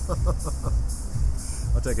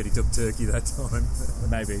 I take it he took Turkey that time.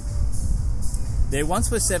 Maybe. There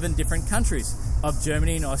once were 7 different countries. Of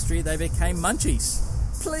Germany and Austria they became munchies.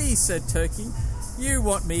 Please, said Turkey, you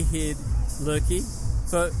want me here, Lurky,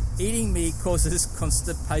 for eating me causes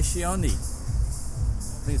constipation.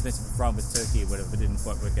 I think it's meant to rhyme with Turkey or whatever, but it didn't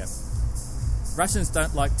quite work out. Russians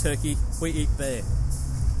don't like turkey, we eat bear.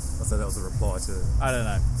 I thought that was a reply to... I don't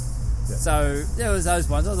know. Yeah. So, there was those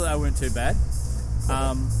ones. I thought they weren't too bad.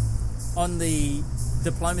 On the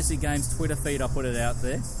Diplomacy Games Twitter feed, I put it out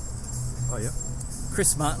there. Oh, yeah.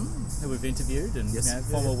 Chris Martin, who we've interviewed, and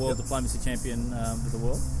former world diplomacy champion of the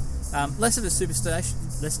world. Less of a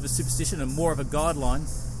superstition and more of a guideline.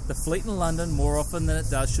 The fleet in London, more often than it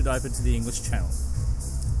does, should open to the English Channel.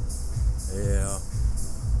 Yeah.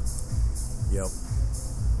 Yep.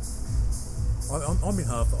 I'm in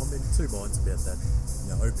 2 minds about that.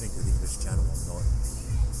 Opening to the English Channel or not.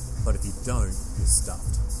 But if you don't, you're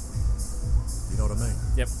stuffed. You know what I mean?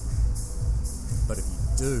 Yep. But if you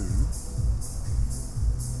do,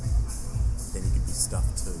 then you could be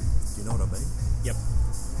stuffed too. Do you know what I mean? Yep.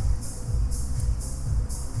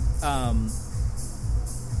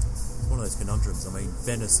 It's one of those conundrums. I mean,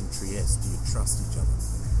 Venice and Trieste, do you trust each other?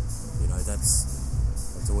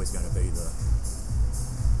 That's always going to be the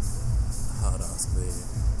hard ask there.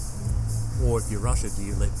 Or if you're Russia, do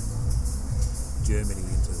you let Germany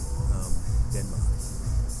into Denmark?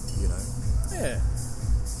 Yeah.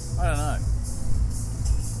 I don't know.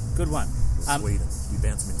 Good one. Or Sweden. You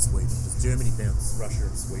bounce them in Sweden. Does Germany bounce Russia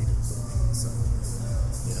and Sweden? So,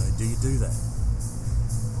 do you do that?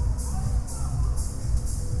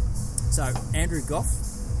 So, Andrew Goff,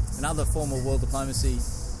 another former world diplomacy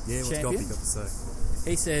what's champion. Goffy got to say?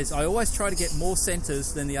 He says, I always try to get more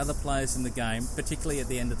centres than the other players in the game, particularly at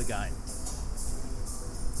the end of the game.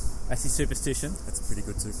 That's his superstition. That's a pretty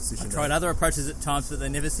good superstition. I tried other approaches at times, but they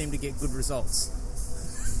never seem to get good results.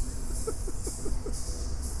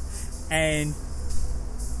 And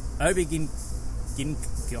Obi-Wan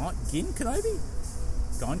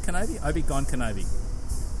Kenobi.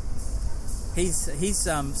 His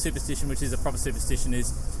superstition, which is a proper superstition,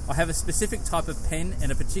 is I have a specific type of pen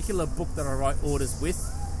and a particular book that I write orders with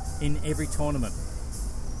in every tournament.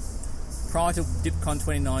 Prior to DipCon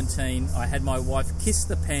 2019, I had my wife kiss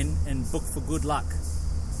the pen and book for good luck.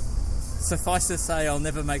 Suffice to say, I'll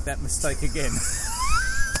never make that mistake again.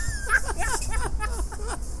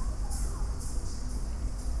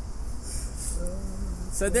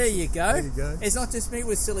 So there you go. There you go. It's not just me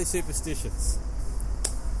with silly superstitions.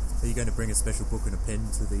 Are you going to bring a special book and a pen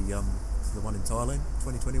to the one in Thailand,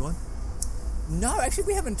 2021? No, actually,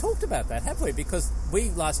 we haven't talked about that, have we? Because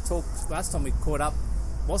last time we caught up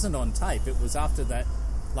wasn't on tape. It was after that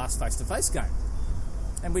last face-to-face game.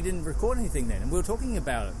 And we didn't record anything then. And we were talking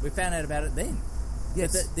about it. We found out about it then.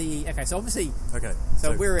 Yes. Okay, so obviously... Okay.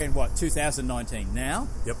 So we're in, 2019 now?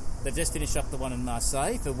 Yep. They've just finished up the one in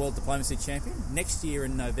Marseille for World Diplomacy Champion. Next year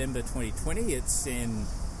in November 2020, it's in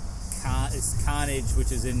Carnage,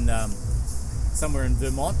 which is in somewhere in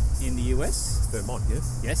Vermont in the US. Vermont, yeah.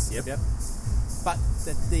 Yes, yep. But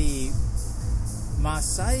the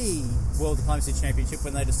Marseille World Diplomacy Championship,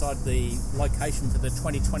 when they decided the location for the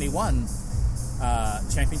 2021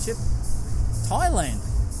 championship, Thailand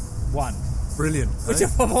won. Brilliant. Which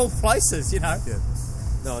of all places, Yeah.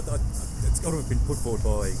 No, it's got to have been put forward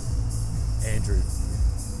by Andrew.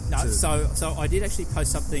 No, so I did actually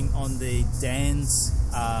post something on the Dan's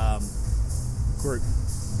group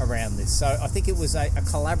around this. So I think it was a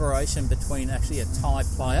collaboration between actually a Thai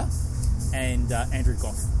player and Andrew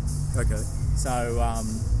Goff. Okay. So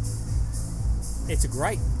it's a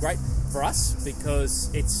great for us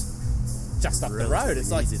because it's just up the road.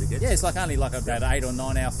 It's like easy to get. Yeah, it's like only like about 8 or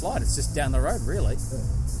 9 hour flight. It's just down the road, really.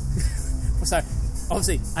 Yeah. So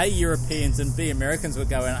obviously, A, Europeans and B, Americans would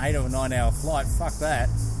go an 8 or 9 hour flight. Fuck that.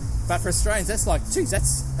 But for Australians, that's like, geez,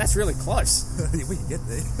 that's really close. We can get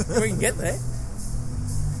there. We can get there.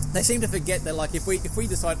 They seem to forget that, like, if we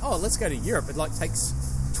decide, let's go to Europe, it like takes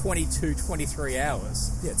 22, 23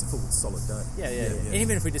 hours. Yeah, it's a full solid day. Yeah. And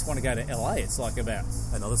even if we just want to go to LA, it's like about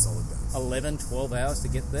another solid day. 11, 12 hours to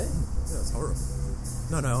get there. Yeah, it's horrible.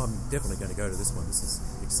 No, I'm definitely going to go to this one. This is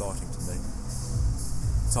exciting to me.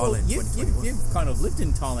 Thailand, 2021. You've kind of lived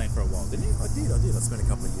in Thailand for a while, didn't you? I did. I spent a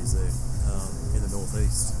couple of years there in the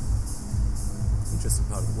northeast. Interesting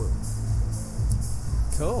part of the world.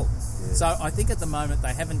 Cool. Yeah. So I think at the moment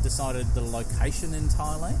they haven't decided the location in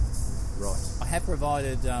Thailand. Right. I have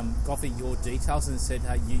provided Goffy your details and said,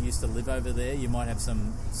 hey, you used to live over there. You might have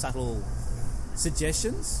some subtle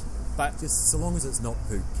suggestions, but just so long as it's not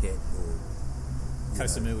Phuket or Koh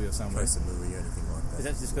Samui or somewhere. Koh Samui or anything like that. Is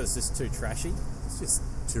that just because it's just too trashy? It's just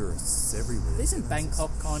tourists everywhere. Isn't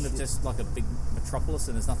Bangkok kind of just like a big metropolis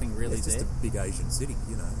and there's nothing really it's there? It's just a big Asian city,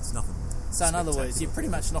 it's nothing. So in other words, you're pretty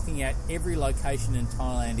much knocking out every location in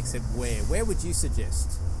Thailand except where? Where would you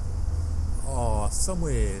suggest? Oh,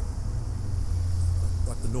 somewhere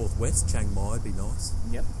like the northwest, Chiang Mai would be nice.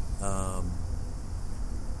 Yep.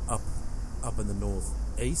 Up in the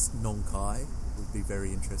northeast, Nong Khai would be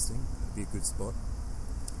very interesting. It'd be a good spot.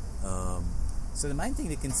 So the main thing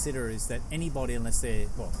to consider is that anybody, unless they're,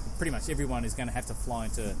 pretty much everyone is going to have to fly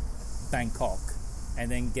into Bangkok and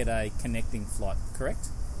then get a connecting flight, correct?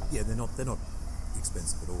 Yeah, they're not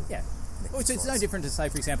expensive at all. Yeah. Well, it's no different to say,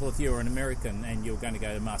 for example, if you're an American and you're going to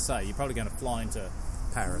go to Marseille, you're probably going to fly into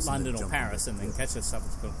Paris, London or Paris and then catch a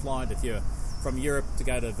subsequent flight. If you're from Europe to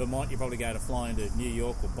go to Vermont, you're probably going to fly into New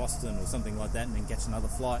York or Boston or something like that and then catch another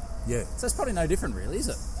flight. Yeah. So it's probably no different, really, is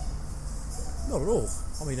it? Not at all.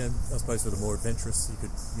 I mean, I suppose for the more adventurous, you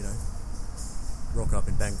could, rock up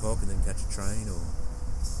in Bangkok and then catch a train or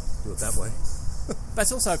do it that way. But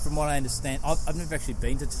it's also, from what I understand, I've never actually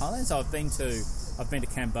been to Thailand, so I've been to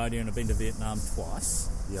Cambodia and I've been to Vietnam twice.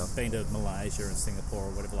 Yeah. I've been to Malaysia and Singapore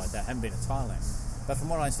or whatever like that. I haven't been to Thailand. But from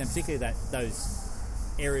what I understand, particularly those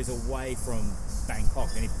areas away from Bangkok,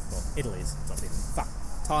 and Italy is not even,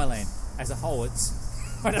 Thailand as a whole,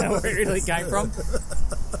 I don't know where it really came from.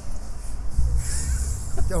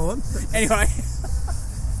 Go on. Anyway,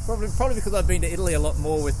 probably because I've been to Italy a lot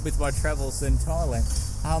more with my travels than Thailand.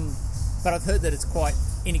 But I've heard that it's quite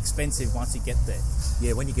inexpensive once you get there.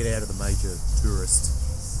 Yeah, when you get out of the major tourist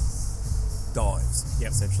dives,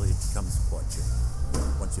 essentially it becomes quite cheap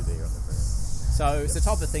once you're there on the ground. So it's the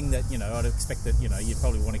type of thing that, I'd expect that, you'd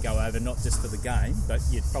probably want to go over, not just for the game, but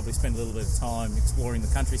you'd probably spend a little bit of time exploring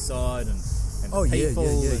the countryside and the people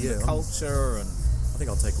and the culture. And I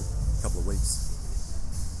think I'll take a couple of weeks.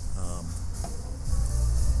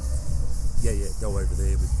 Go over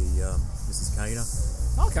there with the Mrs. Kana.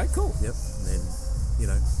 Okay, cool. Yep, and then,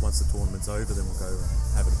 once the tournament's over, then we'll go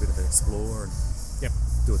have a bit of an explore and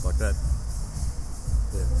do it like that.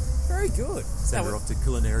 Yeah. Very good. Send her off to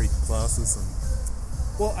culinary classes and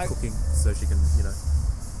cooking so she can,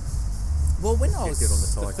 Well, when I was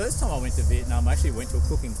on the first time I went to Vietnam, I actually went to a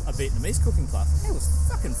Vietnamese cooking class. It was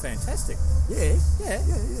fucking fantastic. Yeah.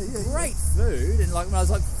 Great food, and I was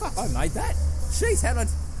like, fuck, I made that. Jeez, how did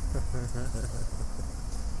I...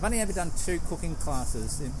 I've only ever done 2 cooking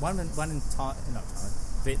classes. One in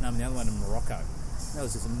Vietnam, and the other one in Morocco. That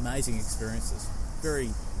was just amazing experiences.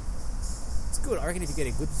 It's good. I reckon if you get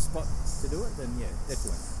a good spot to do it, then yeah,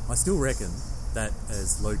 definitely. I still reckon that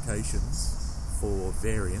as locations for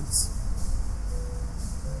variants,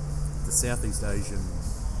 the Southeast Asian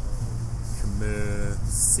Khmer,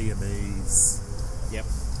 Siamese, Yep.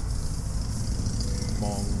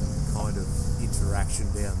 Hmong kind of interaction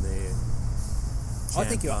down there. I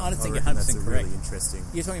think you're reckon 100% that's correct. really interesting.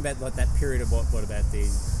 You're talking about like that period of what about the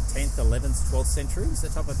 10th, 11th, 12th centuries,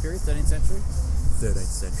 that type of period, 13th century? 13th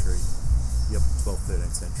century. Yep, 12th,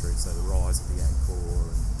 13th century. So the rise of the Angkor,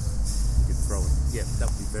 and you could throw in. Yeah, that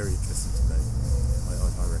would be very interesting to me.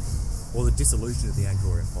 I reckon. Or the dissolution of the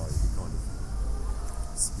Angkor Empire. You could kind of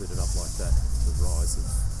split it up like that. The rise of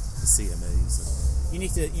the Siamese. And You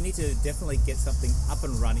need to definitely get something up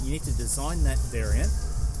and running. You need to design that variant,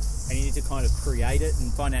 and you need to kind of create it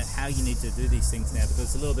and find out how you need to do these things now, because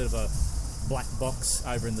it's a little bit of a black box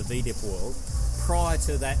over in the VDIP world prior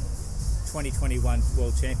to that 2021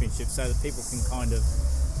 World Championship, so that people can kind of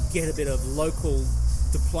get a bit of local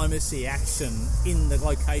diplomacy action in the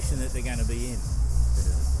location that they're going to be in.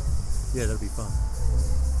 yeah, that'd be fun.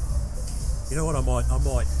 You know what? I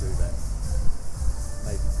might do that.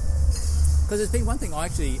 Maybe. Because there's been one thing I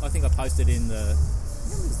think I posted in the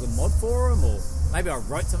mod forum, or maybe I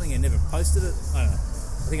wrote something and never posted it. I don't know.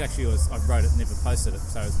 I think actually I wrote it and never posted it,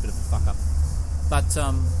 so it was a bit of a fuck up. But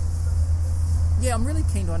yeah, I'm really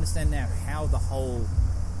keen to understand now how the whole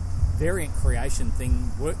variant creation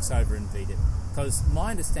thing works over in VDIP. Because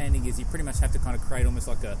my understanding is you pretty much have to kind of create almost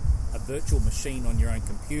like a virtual machine on your own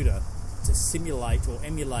computer to simulate or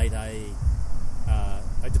emulate a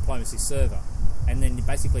diplomacy server. And then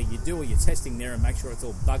you do all your testing there and make sure it's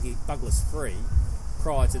all bugless free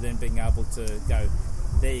prior to then being able to go,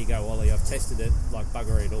 there you go, Ollie, I've tested it like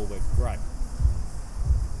buggery, it all worked great.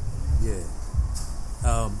 Yeah.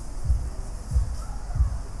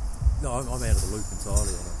 No, I'm out of the loop entirely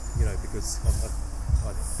on it, because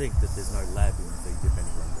I think that there's no lab in VDIP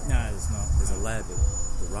anywhere. No, there's not. There's a lab at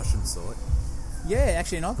the Russian site. Yeah,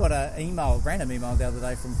 actually, and I got a random email the other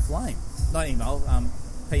day from Flame. Not email,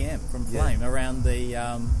 PM from Flame around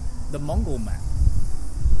the Mongol map.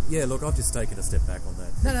 Yeah, look, I've just taken a step back on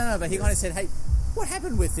that. No, but he kind of said, hey, what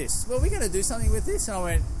happened with this? Well, we're going to do something with this. And I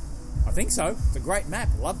went, I think so. It's a great map.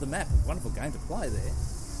 Love the map. Wonderful game to play there.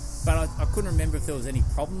 But I couldn't remember if there was any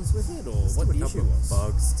problems with it or what the issue was. A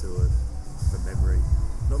couple of bugs to it, from memory.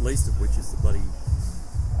 Not least of which is the bloody...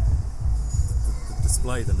 The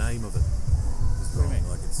display, the name of it is wrong.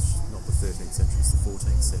 Like, it's not the 13th century, it's the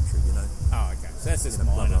 14th century, you know? Oh, okay. So that's just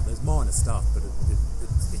minor. There's minor stuff, but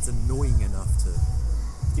it's annoying enough to...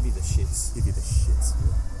 Give you the shits. Give you the shits,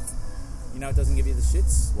 yeah. You know it doesn't give you the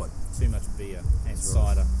shits? What? Too much beer and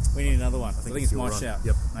cider. We need another one. I think it's my run. shout.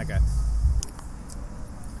 Yep. Okay.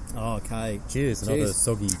 Okay. Cheers. Another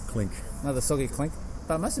soggy clink. Another soggy clink.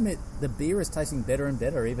 But I must admit, the beer is tasting better and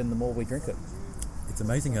better even the more we drink it. It's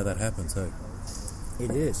amazing how that happens, hey?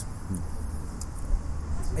 It is.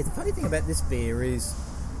 The funny thing about this beer is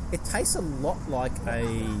it tastes a lot like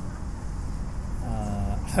a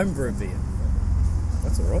homebrew beer.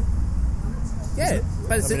 That's all right. Yeah,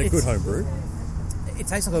 but it's a good homebrew. It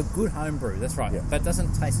tastes like a good homebrew. That's right. Yeah. But it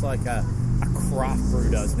doesn't taste like a craft brew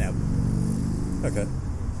does now. Okay.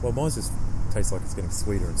 Well, mine just tastes like it's getting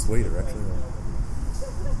sweeter and sweeter. Actually,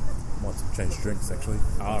 might change drinks. Actually.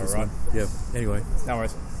 Oh, right. Yeah. Anyway. No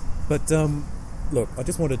worries. But look, I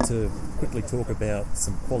just wanted to quickly talk about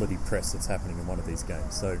some quality press that's happening in one of these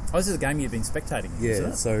games. So. Oh, this is a game you've been spectating. Yeah.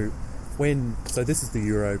 Isn't it? So this is the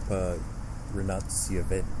Europa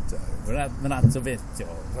Rinunziamento.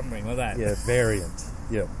 Something like that. Yeah, variant.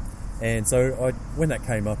 Yeah. And so when that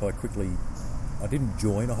came up, I didn't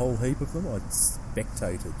join a whole heap of them. I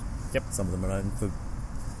spectated some of them. And for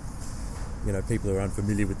people who are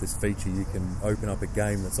unfamiliar with this feature, you can open up a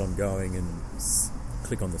game that's ongoing and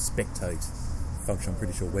click on the spectate function. I'm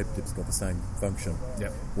pretty sure WebDip's got the same function,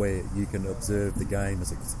 where you can observe the game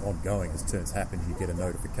as it's ongoing. As turns happen, you get a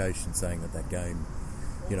notification saying that game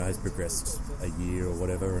has progressed a year or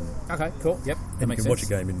whatever. And okay, cool. Yep, that and makes you can sense.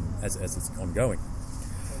 watch a game as it's ongoing.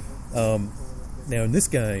 Now, in this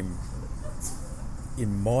game,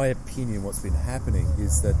 in my opinion, what's been happening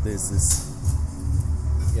is that there's this,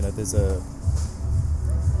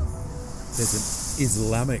 there's an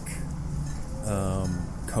Islamic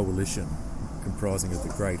coalition comprising of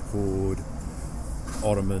the Great Horde,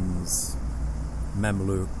 Ottomans,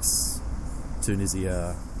 Mamluks,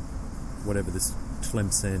 Tunisia, whatever this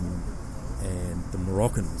Tlemcen, and the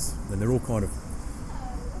Moroccans, and they're all kind of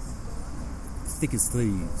thick as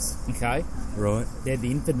thieves. Okay. Right? They're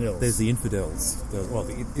the infidels. There's the infidels.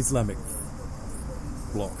 The Islamic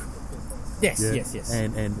bloc. Yes, yeah? yes.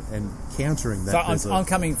 And countering that. So I'm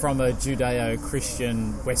coming from a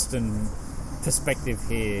Judeo-Christian Western perspective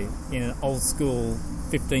here, in an old school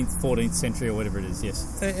 15th, 14th century or whatever it is,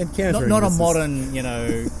 yes. And countering not a modern,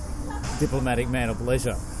 diplomatic man of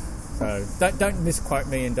leisure. So don't misquote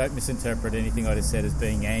me and don't misinterpret anything I just said as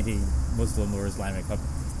being anti-Muslim or Islamic.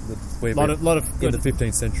 We're lot of in the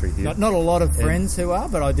 15th century here. Not a lot of friends who are,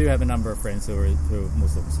 but I do have a number of friends who are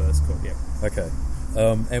Muslim, so that's cool. Yeah. Okay,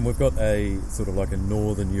 and we've got a sort of like a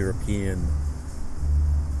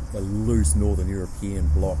loose Northern European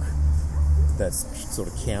bloc that's sort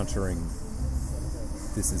of countering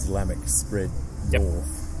this Islamic spread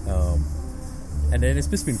north. And then it's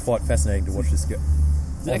just been quite fascinating to watch this go.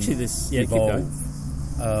 Actually, evolve.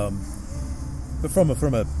 But from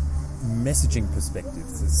a messaging perspective,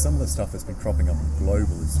 some of the stuff that's been cropping up on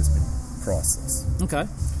global has just been priceless. Okay.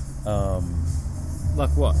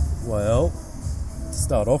 Like what? Well, to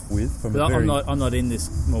start off with, I'm not in this.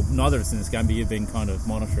 Well, neither of us in this game, but you've been kind of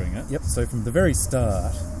monitoring it. Yep. So from the very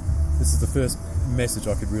start, this is the first message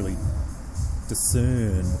I could really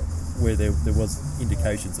discern where there was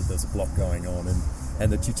indications that there's a block going on,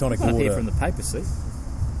 and the Teutonic Order. Here from the papacy.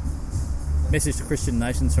 Message to Christian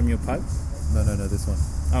nations from your Pope? No, this one.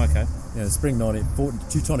 Oh, okay. Yeah, Spring 1940,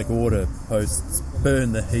 Teutonic Order posts,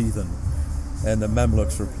 burn the heathen, and the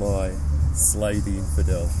Mamluks reply, slay the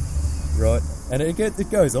infidel. Right? And it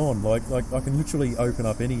goes on, like I can literally open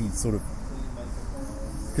up any sort of...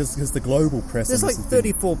 Because the global press... There's like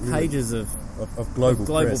 34 pages of global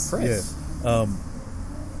press. Yeah.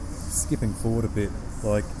 Skipping forward a bit,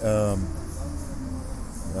 like...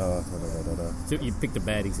 So you picked a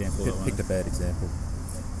bad example. Picked a bad example.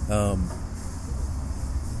 Oh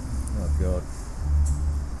God.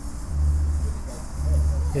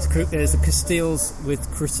 There's the Castiles with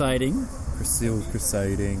crusading. Castiles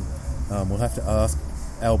crusading. We'll have to ask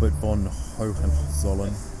Albert von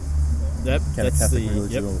Hohenzollern. Yep, Kind of Catholic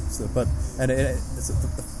religion. Yep. It's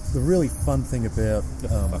the really fun thing about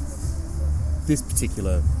this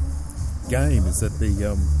particular game is that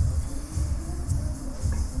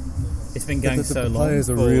it's been going so long. The players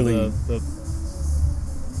are really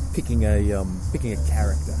picking a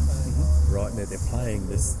character, right? And they're playing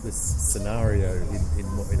this scenario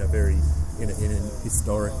in a very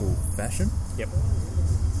historical fashion. Yep.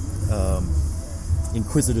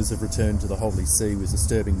 Inquisitors have returned to the Holy See with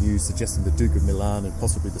disturbing news suggesting the Duke of Milan and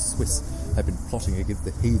possibly the Swiss have been plotting against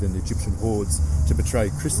the heathen Egyptian hordes to betray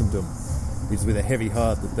Christendom. It is with a heavy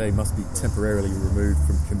heart that they must be temporarily removed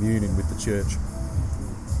from communion with the Church.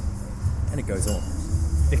 And it goes on.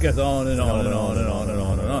 It goes on and on and on and on and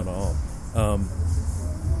on and on.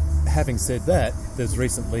 Having said that, there's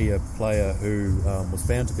recently a player who was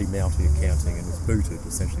found to be multi accounting and was booted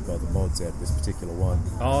essentially by the mods out of this particular one.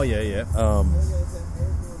 Oh yeah.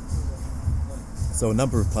 So a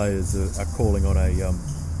number of players are calling on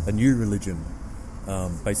a new religion,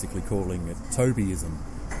 basically calling it Tobyism,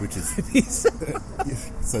 which is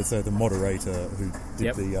so the moderator who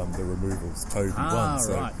did the removals, Toby won.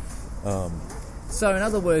 So, right. So in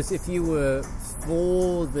other words, if you were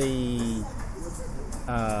for the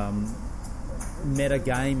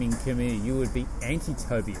metagaming community, you would be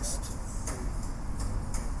anti-Tobyist.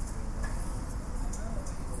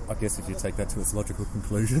 I guess if you take that to its logical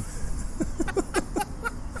conclusion.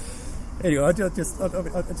 Anyway, I just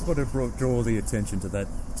want to draw the attention to that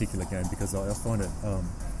particular game because I find it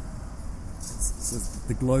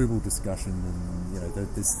the global discussion and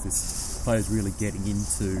this players really getting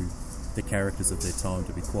into the characters of their time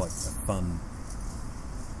to be quite a fun.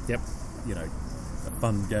 Yep. A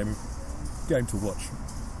fun game to watch.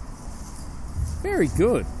 Very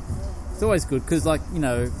good. It's always good because,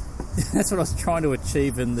 that's what I was trying to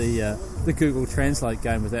achieve in the Google Translate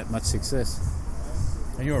game without much success.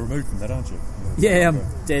 And you're removed from that, aren't you? Yeah, I'm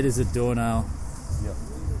dead as a doornail. Yeah.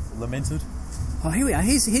 Lamented. Oh, here we are.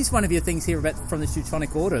 Here's one of your things here from the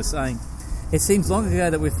Teutonic Order saying, it seems long ago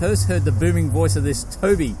that we first heard the booming voice of this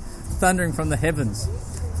Toby thundering from the heavens.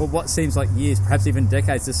 For what seems like years, perhaps even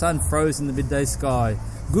decades, the sun froze in the midday sky.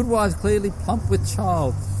 Goodwives, clearly plump with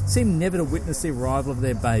child, seemed never to witness the arrival of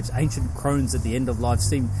their babes. Ancient crones at the end of life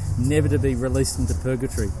seemed never to be released into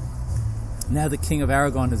purgatory. Now the King of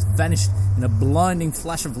Aragon has vanished in a blinding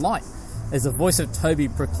flash of light, as the voice of Toby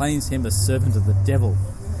proclaims him a servant of the devil.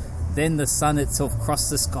 Then the sun itself crossed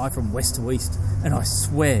the sky from west to east, and I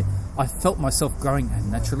swear I felt myself growing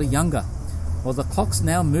unnaturally younger. While the clocks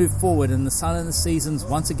now move forward and the sun and the seasons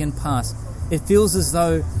once again pass, it feels as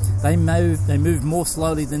though they move more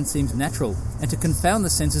slowly than seems natural. And to confound the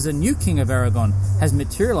senses, a new King of Aragon has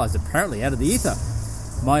materialised apparently out of the ether.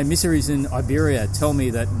 My emissaries in Iberia tell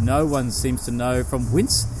me that no one seems to know from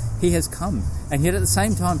whence he has come, and yet at the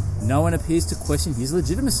same time no one appears to question his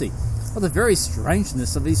legitimacy, or the very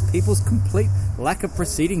strangeness of these people's complete lack of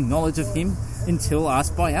preceding knowledge of him until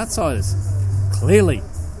asked by outsiders. Clearly,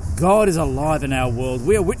 God is alive in our world.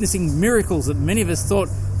 We are witnessing miracles that many of us thought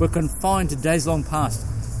were confined to days long past.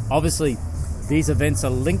 Obviously, these events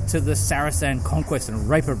are linked to the Saracen conquest and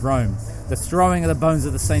rape of Rome, the throwing of the bones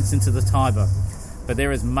of the saints into the Tiber. But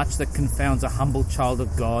there is much that confounds a humble child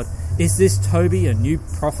of God. Is this Toby a new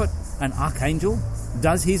prophet, an archangel?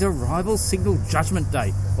 Does his arrival signal judgment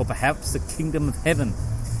day, or perhaps the kingdom of heaven?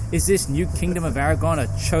 Is this new kingdom of Aragon a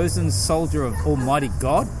chosen soldier of Almighty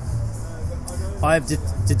God? I have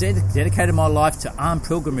dedicated my life to armed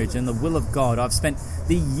pilgrimage and the will of God. I've spent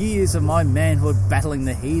the years of my manhood battling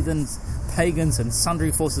the heathens, pagans and sundry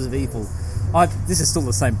forces of evil. This is still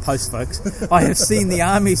the same post, folks. I have seen the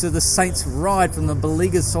armies of the saints ride from the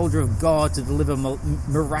beleaguered soldier of God to deliver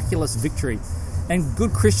miraculous victory. And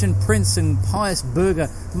good Christian prince and pious burgher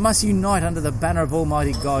must unite under the banner of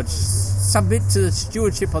Almighty God, submit to the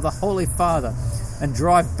stewardship of the Holy Father, and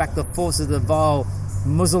drive back the forces of the vile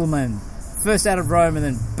Mussulman, first out of Rome and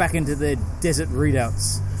then back into their desert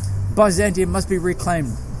redoubts. Byzantium must be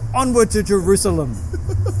reclaimed. Onward to Jerusalem.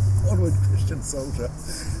 Onward, Christian soldier.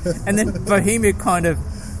 And then Bohemia kind of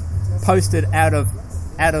posted out of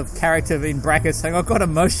character in brackets saying, I got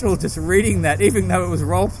emotional just reading that, even though it was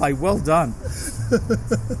role play. Well done.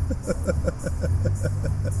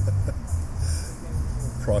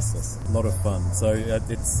 Priceless. A lot of fun. So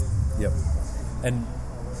it's, yep. And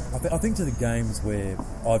I think to the games where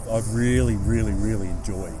I've really, really, really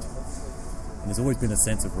enjoyed, and there's always been a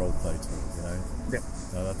sense of role play to it, you know. Yep.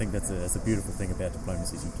 I think that's a beautiful thing about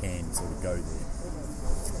diplomacy, is you can sort of go there.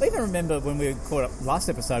 I even remember when we caught up last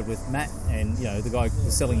episode with Matt, and the guy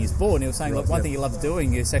was selling his board, and he was saying, look, one thing he loves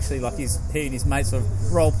doing is actually like he and his mates are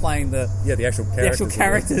role playing the actual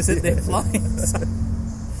characters that they're playing. So,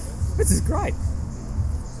 this is great.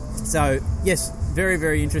 So yes, very,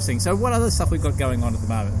 very interesting. So what other stuff we've got going on at the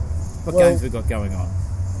moment? What games we've got going on?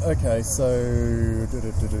 Okay, so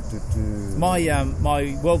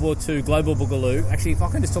my World War II Global Boogaloo. Actually, if I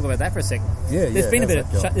can just talk about that for a second. There's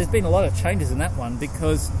been a lot of changes in that one,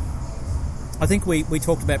 because I think we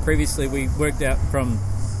talked about previously. We worked out from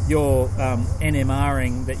your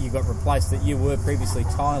NMRing that you got replaced that you were previously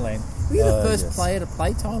Thailand. Were you the first player to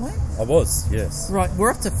play Thailand? I was, yes. Right, we're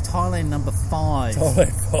up to Thailand number 5.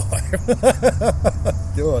 Thailand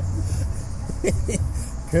 5. God.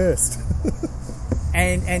 Cursed.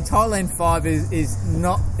 And Thailand 5 is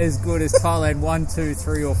not as good as Thailand 1, 2,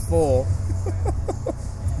 3 or 4,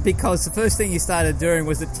 because the first thing he started doing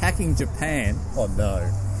was attacking Japan. Oh no.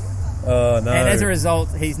 Oh no. And as a result,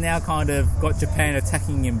 he's now kind of got Japan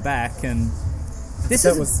attacking him back, and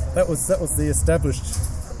that was the established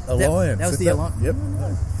alliance. That was the alliance. Yep.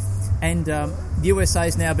 And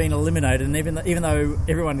USA's now been eliminated, and even though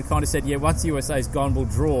everyone kind of said, once USA's gone, we'll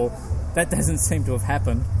draw, that doesn't seem to have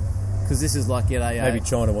happened. Because this is like maybe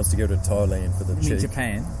China wants to get rid of Thailand for the cheek.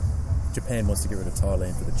 Japan wants to get rid of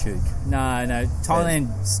Thailand for the cheek. No.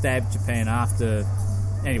 Thailand stabbed Japan after.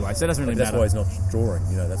 Anyway, so it doesn't really matter. That's why he's not drawing.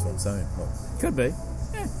 That's what I'm saying. Well, could be.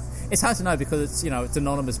 Yeah. It's hard to know because it's it's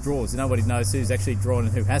anonymous draws. Nobody knows who's actually drawn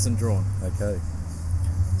and who hasn't drawn. Okay.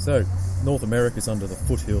 So North America's under the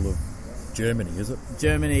foothill of Germany, is it?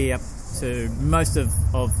 Germany up to most of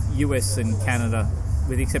US and Canada,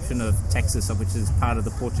 with the exception of Texas, which is part of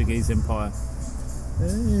the Portuguese Empire.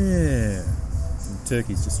 Yeah. And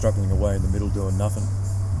Turkey's just struggling away in the middle doing nothing.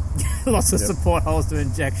 Lots of support holes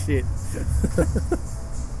doing jack shit.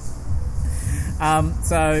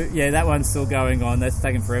 That one's still going on. That's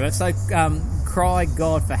taken forever. So Cry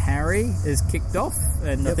God for Harry is kicked off,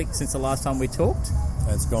 and I think since the last time we talked.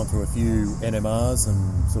 It's gone through a few NMRs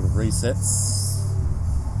and sort of resets.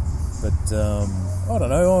 But I don't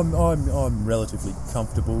know. I'm relatively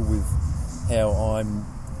comfortable with how I'm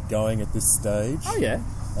going at this stage. Oh yeah.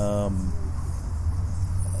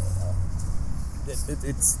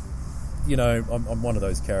 It's I'm one of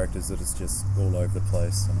those characters that is just all over the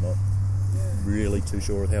place. I'm not really too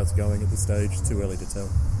sure of how it's going at this stage. It's too early to tell.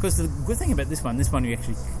 Because the good thing about this one you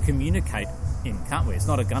actually communicate in, can't we? It's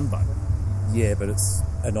not a gunboat. Yeah, but it's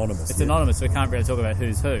anonymous. It's anonymous, so we can't really talk about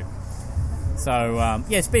who's who. So,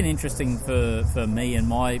 it's been interesting for me and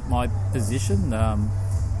my position.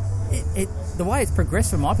 The way it's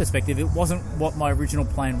progressed from my perspective, it wasn't what my original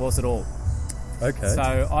plan was at all. Okay.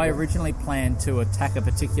 So I originally planned to attack a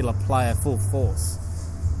particular player full force.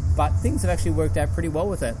 But things have actually worked out pretty well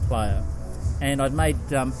with that player. And I'd made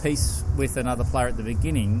peace with another player at the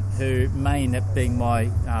beginning who may end up being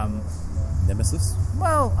my... nemesis?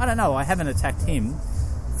 Well, I don't know. I haven't attacked him.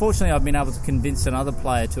 Fortunately, I've been able to convince another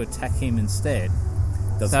player to attack him instead.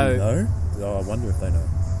 Does he know? Oh, I wonder if they know.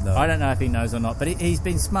 No. I don't know if he knows or not, but he's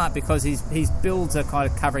been smart because his builds are kind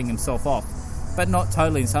of covering himself off, but not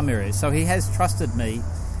totally in some areas. So he has trusted me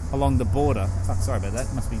along the border. Fuck, sorry about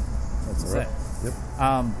that. Must be. That's all right. Yep.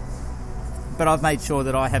 But I've made sure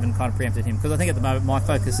that I haven't kind of preempted him because I think at the moment my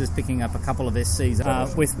focus is picking up a couple of SCs.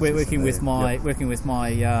 We're working with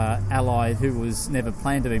my ally who was never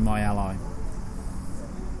planned to be my ally.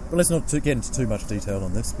 Well, let's not get into too much detail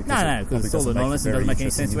on this because because it's all anonymous and doesn't make any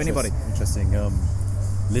sense to anybody. Interesting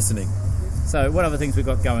listening. So, what other things we've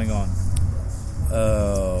got going on?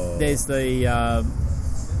 There's the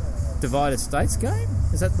Divided States game.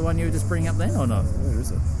 Is that the one you were just bringing up then, or not? Where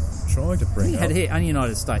is it? I'm trying to bring you up. had here,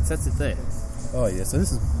 Ununited States. That's it there. Oh yeah, so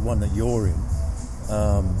this is one that you're in.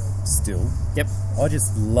 Still. Yep. I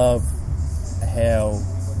just love how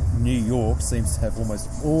New York seems to have almost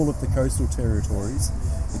all of the coastal territories,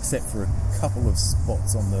 except for a couple of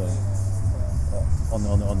spots on the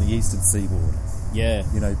on the eastern seaboard. Yeah.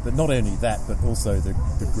 You know, but not only that, but also the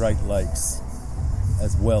Great Lakes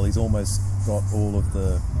as well. He's almost got all of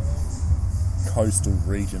the coastal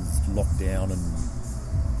regions locked down and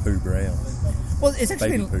poo brown. Well, it's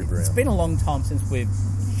actually been a long time since we've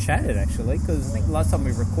chatted, actually, because I think the last time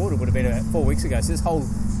we recorded would have been about 4 weeks ago. So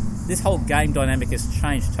this whole game dynamic has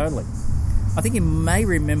changed totally. I think you may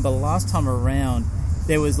remember last time around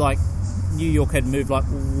there was like New York had moved like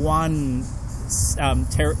one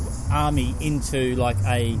army into like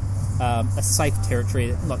a safe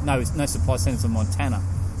territory, like no supply centers in Montana.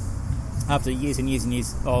 After years and years and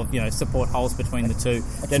years of support holes between the two,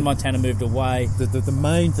 actually, then Montana moved away. The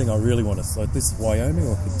main thing I really want to say, this Wyoming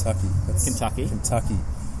or Kentucky? Kentucky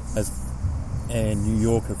and New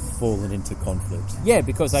York have fallen into conflict. Yeah,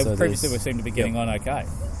 because they previously seemed to be getting on okay.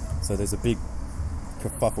 So there's a big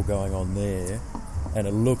kerfuffle going on there, and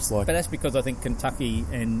it looks like. But that's because I think Kentucky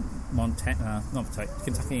and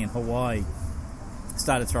Kentucky and Hawaii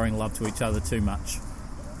started throwing love to each other too much.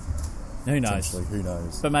 Who knows? Who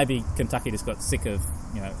knows? But maybe Kentucky just got sick of,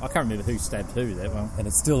 I can't remember who stabbed who that one. And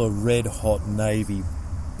it's still a red-hot Navy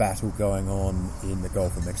battle going on in the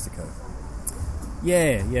Gulf of Mexico.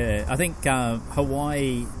 Yeah. I think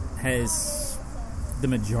Hawaii has the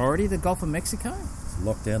majority of the Gulf of Mexico.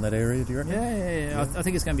 Lock down that area, do you reckon? Yeah. I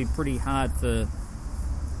think it's going to be pretty hard for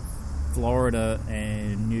Florida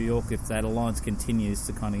and New York if that alliance continues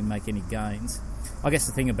to kind of make any gains. I guess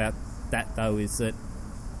the thing about that, though, is that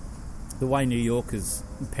the way New York has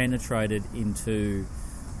penetrated into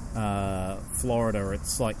Florida,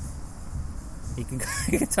 it's like he can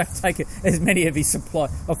take as many of his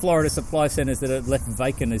Florida supply centres that are left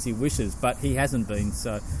vacant as he wishes, but he hasn't been.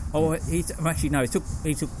 So, he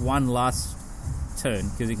took one last turn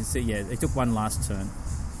because you can see, he took one last turn.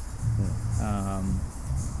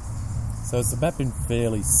 So has the map been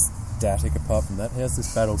fairly static apart from that? How's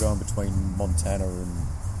this battle going between Montana and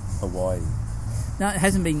Hawaii? No, it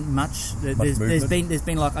hasn't been much. There's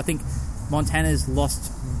been like, I think Montana's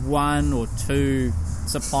lost one or two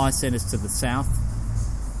supply centres to the south,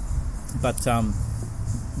 but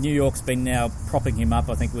New York's been now propping him up,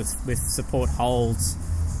 I think, with support holds.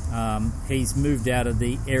 He's moved out of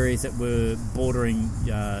the areas that were bordering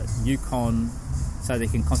Yukon so they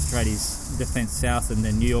can concentrate his defence south, and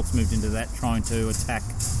then New York's moved into that, trying to attack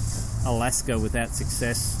Alaska without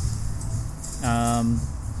success.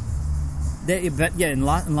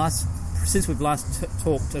 Since we've last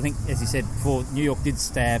talked, I think, as you said before, New York did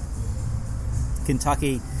stab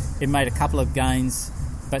Kentucky. It made a couple of gains,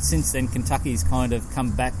 but since then Kentucky's kind of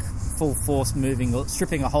come back full force,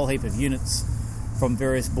 stripping a whole heap of units from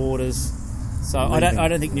various borders. So I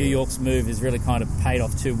don't think New York's move has really kind of paid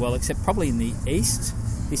off too well, except probably in the east.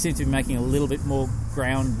 He seems to be making a little bit more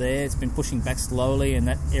ground there. It's been pushing back slowly, and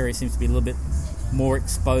that area seems to be a little bit more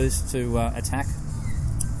exposed to attack.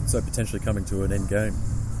 So potentially coming to an end game.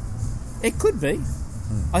 It could be.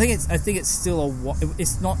 I think it's still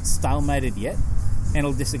it's not stalemated yet, and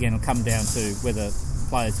it'll come down to whether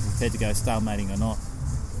players are prepared to go stalemating or not,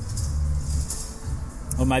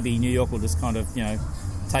 or maybe New York will just kind of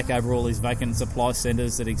take over all these vacant supply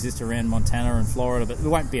centres that exist around Montana and Florida, but it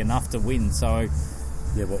won't be enough to win. So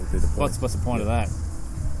yeah, what would be the point? What's the point of that?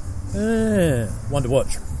 One to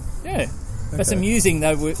watch. Yeah, but it's amusing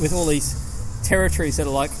though with all these territories that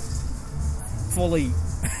are like fully.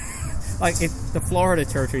 Like the Florida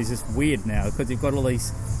territory is just weird now because you've got all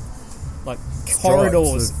these like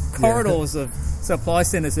corridors of supply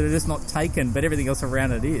centres that are just not taken, but everything else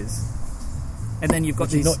around it is. And then you've got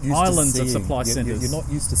these islands of supply centres. You're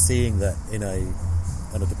not used to seeing that in a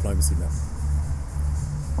diplomacy map.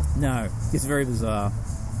 No, it's very bizarre.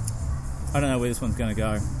 I don't know where this one's going to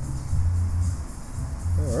go.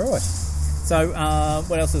 All right. So,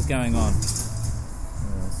 what else is going on?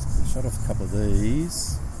 Shut off a couple of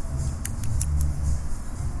these.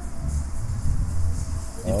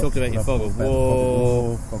 You talked about your Fog of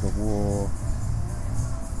War. Fog of War.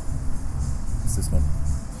 What's this one?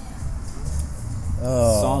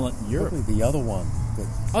 Oh, Silent Europe. Probably the other one. But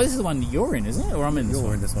Oh, this is the one you're in, isn't it? Or I'm in this one?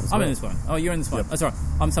 You're in this one as I'm well. in this one. Oh, you're in this one. Yep. That's right.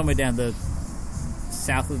 I'm somewhere down the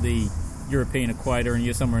south of the European equator, and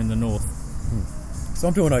you're somewhere in the north. So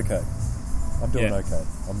I'm doing okay. Yeah. Okay.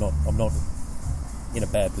 I'm not in a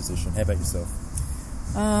bad position. How about yourself?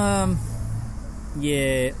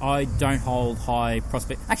 Yeah, I don't hold high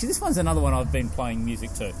prospect. Actually, this one's another one I've been playing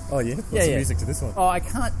music to. Oh yeah. What's Yeah, the yeah. music to this one? Oh, I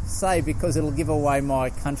can't say because it'll give away my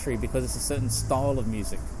country because it's a certain style of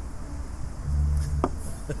music.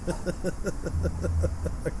 Okay.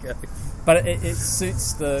 But it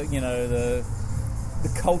suits the the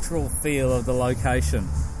cultural feel of the location.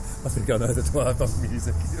 I think I know the type of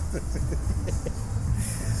music.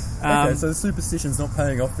 Okay, so the superstition's not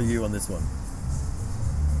paying off for you on this one.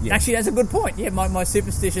 Yeah. Actually, that's a good point. Yeah, my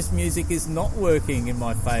superstitious music is not working in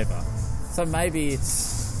my favour. So maybe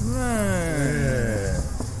it's...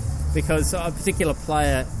 Because a particular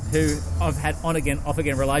player who I've had on-again,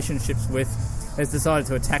 off-again relationships with has decided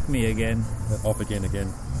to attack me again. Off again.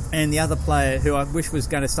 And the other player who I wish was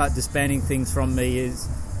going to start disbanding things from me is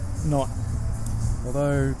not.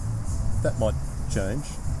 Although, that might change.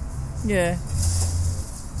 Yeah.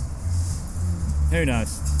 Who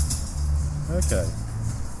knows? Okay.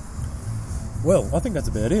 Well, I think that's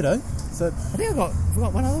about it, eh? So, I think I've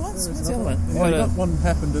got one other one. What's the other one? well, you got one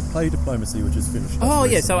happened at Play Diplomacy, which is finished. Oh,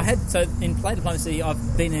 yeah. So in Play Diplomacy,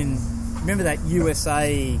 I've been in. Remember that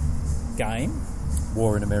USA game?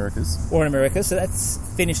 War in Americas. War in America. So that's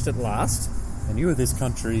finished at last. And you were this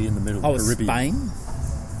country in the middle I of the was Caribbean. Spain,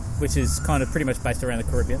 which is kind of pretty much based around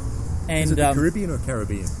the Caribbean. And Is it the Caribbean or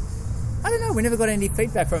Caribbean? I don't know. We never got any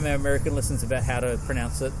feedback from our American listeners about how to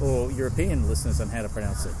pronounce it, or European listeners on how to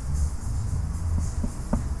pronounce it.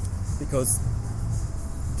 Because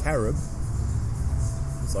Carib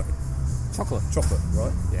is like a Chocolate. chocolate,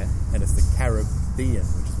 right? Yeah. And it's the Caribbean,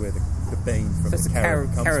 which is where the bean from So it's the the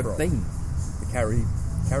Carib comes Caribbean. from. The Caribbean.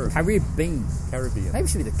 Caribbean. Caribbean. Maybe it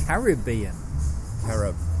should be the Caribbean.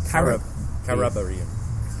 Carib. Carib. Caribbean.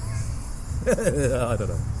 I don't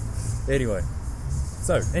know. Anyway.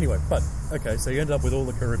 So you ended up with all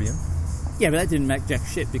the Caribbean. Yeah, but that didn't make jack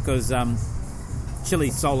shit because Chile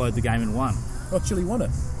soloed the game and won. Oh, Chile won it.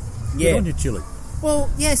 Yeah. Good on you, Chile. Well,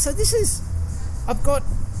 yeah. So this is. I've got.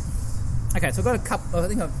 Okay, so I've got a couple. I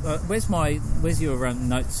think. Where's your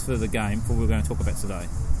notes for the game? For what we're going to talk about today.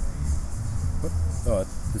 What? Oh,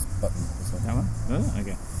 this button. This one. That one? Oh,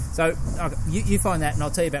 okay. So you find that, and I'll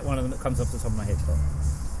tell you about one of them that comes off the top of my head.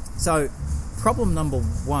 So, problem number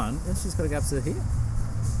one. Let's just got to go up to here.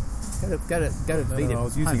 Go to Vita. I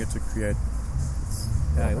was using it to create.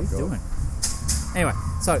 What are you doing? Anyway,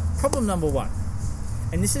 so problem number one,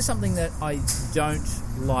 and this is something that I don't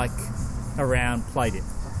like around Playdip,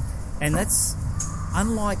 and that's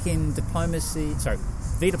unlike in V-Diplomacy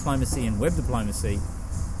and Web Diplomacy.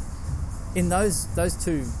 In those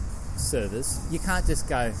two servers, you can't just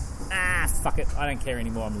go, fuck it, I don't care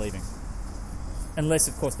anymore, I'm leaving. Unless,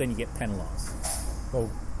 of course, then you get penalised. Well,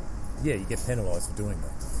 yeah, you get penalised for doing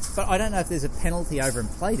that. But I don't know if there's a penalty over in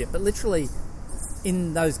Playdip, but literally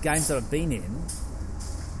in those games that I've been in,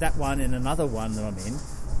 that one and another one that I'm in,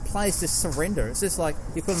 players just surrender. It's just like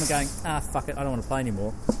you put them going, fuck it, I don't want to play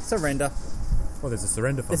anymore. Surrender. Well, there's a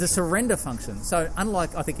surrender function. There's a surrender function. So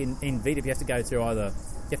unlike, I think, in VDIP, you have to go through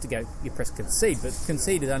you press concede, but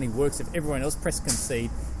concede only works if everyone else press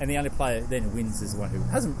concede, and the only player then wins is the one who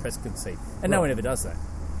hasn't pressed concede. And no one ever does that.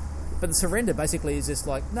 But the surrender basically is just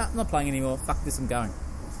like, no, I'm not playing anymore, fuck this, I'm going.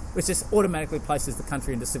 Which just automatically places the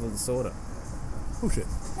country into civil disorder. Bullshit.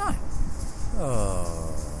 No. Oh.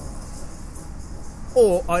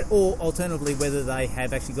 Or alternatively, whether they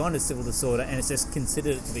have actually gone to civil disorder and it's just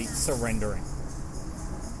considered it to be surrendering.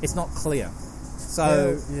 It's not clear.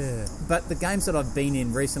 So, yeah. But the games that I've been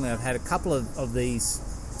in recently, I've had a couple of these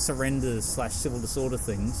surrenders / civil disorder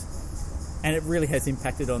things, and it really has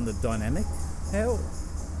impacted on the dynamic. How?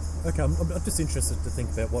 Okay, I'm just interested to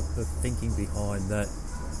think about what the thinking behind that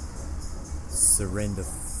surrender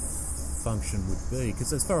function would be,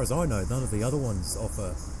 because as far as I know, none of the other ones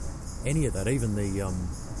offer any of that. Even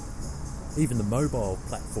the mobile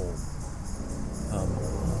platform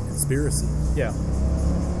Conspiracy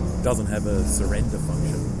doesn't have a surrender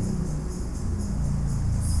function.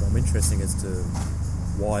 So I'm interested as to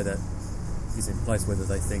why that is in place. Whether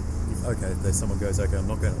they think, if someone goes,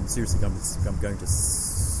 I'm seriously going to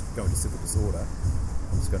civil disorder.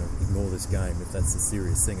 I'm just going to ignore this game if that's a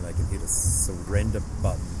serious thing, and they can hit a surrender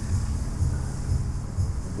button.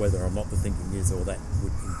 whether or not the thinking is, or that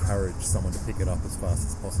would encourage someone to pick it up as fast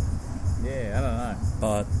as possible. Yeah, I don't know.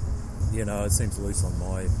 But, it seems loose on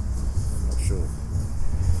my... I'm not sure.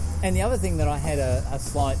 And the other thing that I had a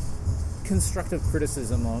slight constructive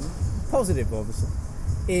criticism on, positive obviously,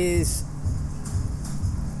 is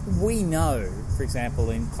we know, for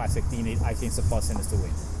example, in Classic you need 18 supply centres to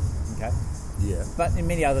win. Okay? Yeah. But in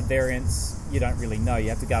many other variants, you don't really know. You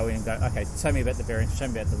have to go in and go, okay, tell me about the variants, show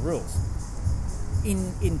me about the rules.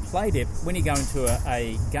 In Playdip, when you go into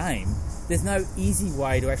a game, there's no easy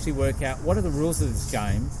way to actually work out what are the rules of this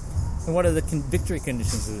game and what are the victory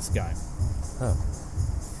conditions of this game. Oh.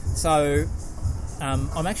 So,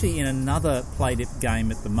 I'm actually in another Playdip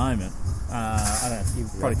game at the moment. I don't know, you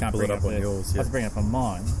probably can't bring it up on yours. Yeah. I'll bring it up on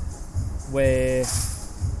mine, where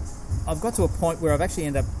I've got to a point where I've actually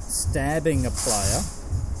ended up stabbing a player.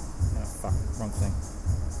 Oh, fuck, wrong thing.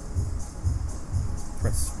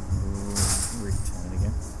 Press return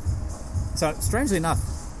again. So, strangely enough,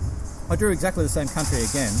 I drew exactly the same country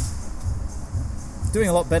again. Doing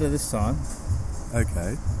a lot better this time.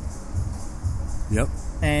 Okay. Yep.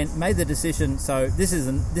 And made the decision. So this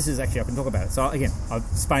is actually, I can talk about it. So again,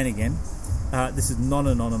 Spain again. This is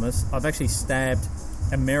non-anonymous. I've actually stabbed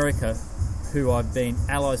America, who I've been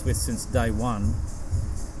allies with since day one,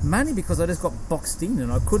 mainly because I just got boxed in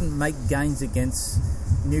and I couldn't make gains against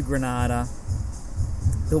New Granada.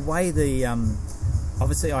 The way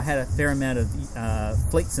obviously I had a fair amount of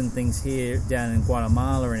fleets and things here down in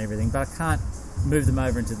Guatemala and everything, but I can't move them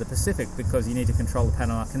over into the Pacific because you need to control the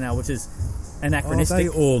Panama Canal, which is anachronistic. Are they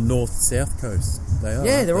all north-south coast? They are.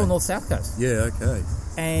 Yeah, they're all north-south coast. Yeah, okay.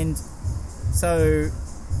 And so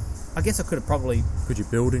I guess I could have probably... Could you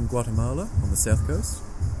build in Guatemala on the south coast?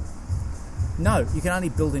 No, you can only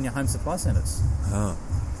build in your home supply centres. Ah.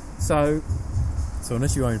 So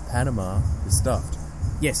unless you own Panama, you're stuffed.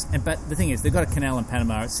 Yes, but the thing is, they've got a canal in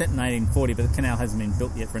Panama. It's set in 1840, but the canal hasn't been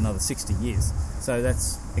built yet for another 60 years. So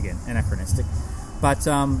that's, again, anachronistic. But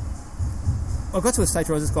I got to a stage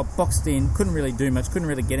where I just got boxed in, couldn't really do much, couldn't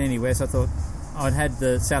really get anywhere, so I thought I'd had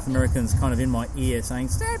the South Americans kind of in my ear saying,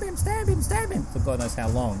 stab him, stab him, stab him, for God knows how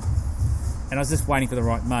long. And I was just waiting for the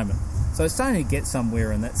right moment. So it's starting to get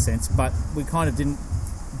somewhere in that sense, but we kind of didn't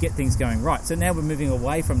get things going right. So now we're moving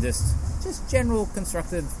away from just general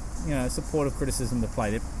constructive, supportive criticism of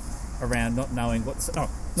Playdip around not knowing what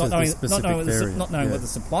what the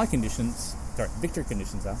supply conditions, victory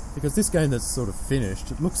conditions are. Because this game that's sort of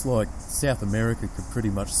finished, it looks like South America could pretty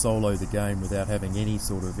much solo the game without having any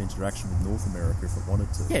sort of interaction with North America if it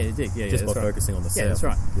wanted to. Yeah, it did. Yeah, just by focusing on the South. Yeah, that's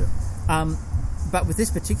right. Yeah. But with this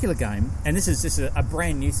particular game, and this is just a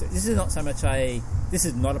brand new thing. This is not so much this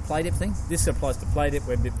is not a Playdip thing. This applies to Playdip,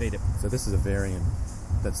 WebDip, VDip. So this is a variant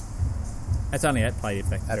that's only at Playdip.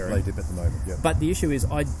 Playdip at the moment, yeah. But the issue is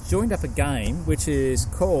I joined up a game which is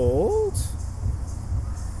called...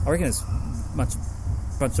 I reckon it's a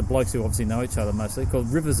bunch of blokes who obviously know each other mostly,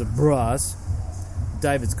 called Rivers of Brass,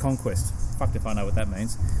 David's Conquest. Fucked if I know what that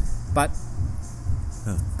means. But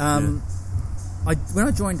when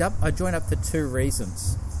I joined up for two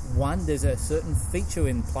reasons. One, there's a certain feature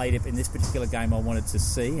in Playdip in this particular game I wanted to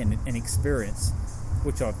see and experience,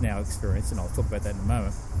 which I've now experienced, and I'll talk about that in a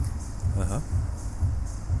moment. Uh-huh.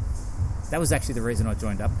 That was actually the reason I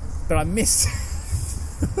joined up. But I missed...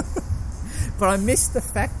 But I missed the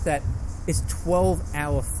fact that it's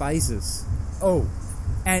 12-hour phases. Oh.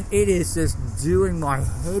 And it is just doing my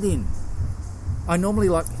head in. I normally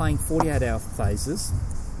like playing 48-hour phases.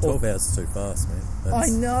 12 hours is too fast, man. I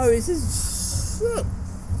know, it's just shit.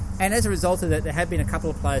 And as a result of that, there have been a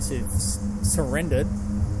couple of players who've surrendered.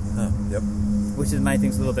 Oh, yep. Which has made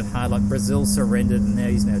things a little bit hard. Like Brazil surrendered and now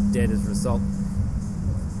he's now dead as a result.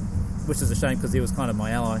 Which is a shame because he was kind of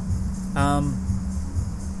my ally.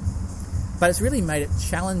 But it's really made it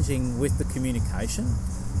challenging with the communication.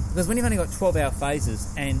 Because when you've only got 12-hour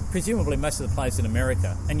phases, and presumably most of the players in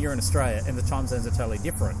America, and you're in Australia, and the time zones are totally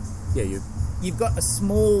different. Yeah, you've got a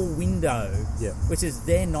small window, which is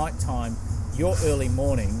their night time, your early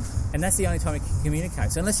morning, and that's the only time you can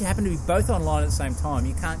communicate. So unless you happen to be both online at the same time,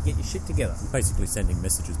 you can't get your shit together. You're basically sending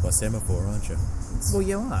messages by semaphore, aren't you? Well,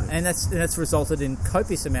 you are. And that's resulted in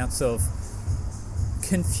copious amounts of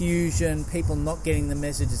confusion, people not getting the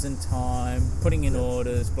messages in time, putting in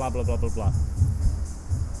orders, blah, blah, blah, blah, blah.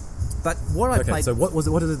 But what I played... So what was it?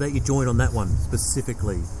 What is it that you joined on that one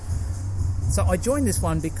specifically? So I joined this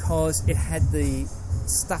one because it had the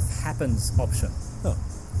Stuff Happens option. Oh,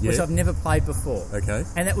 yeah. Which I've never played before. Okay.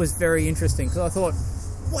 And that was very interesting because I thought,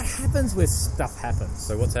 what happens with Stuff Happens?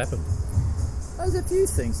 So what's happened? There's a few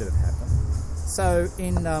things that have happened. So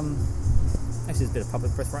in... actually, there's a bit of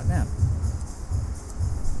public press right now.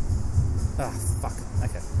 Ah, fuck.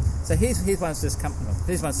 Okay. So here's one's just come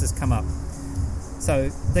up. So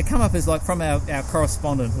they come up as like from our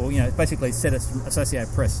correspondent, or basically said it's from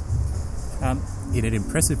Associated Press. In an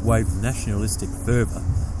impressive wave of nationalistic fervour,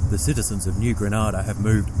 the citizens of New Granada have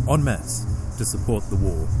moved en masse to support the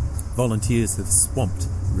war. Volunteers have swamped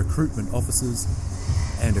recruitment offices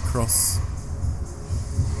and across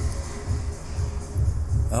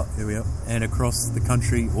the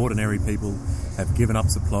country, ordinary people have given up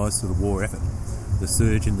supplies to the war effort. The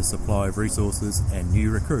surge in the supply of resources and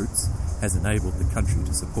new recruits has enabled the country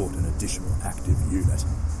to support an additional active unit.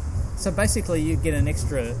 So basically you get an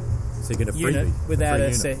extra So you get a unit freebie without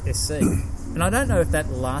a SC. free unit. And I don't know if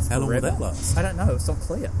that lasts How long forever. will that last? I don't know. It's not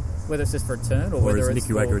clear. Whether it's just for a turn or Or whether is it's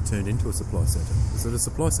Nicaragua for... turned into a supply centre? Is it a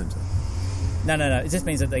supply centre? No. It just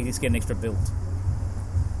means that they just get an extra build.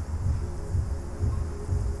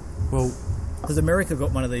 Well, Because America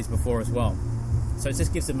got one of these before as well. So it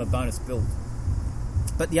just gives them a bonus build.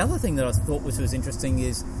 But the other thing that I thought was interesting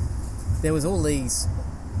is there was all these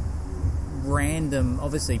random,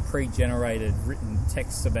 obviously pre-generated written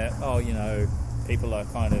texts about, people are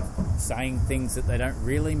kind of saying things that they don't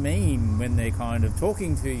really mean when they're kind of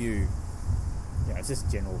talking to you. It's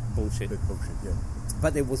just general bullshit. bullshit, yeah.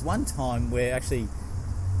 But there was one time where actually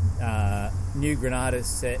New Granada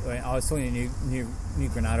said, when I was talking to New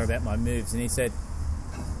Granada about my moves, and he said,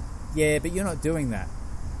 "Yeah, but you're not doing that."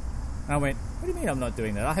 And I went, "What do you mean I'm not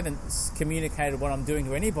doing that? I haven't communicated what I'm doing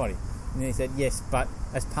to anybody." And he said, "Yes, but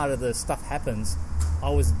as part of the Stuff Happens, I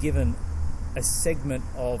was given a segment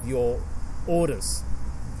of your orders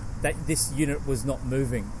that this unit was not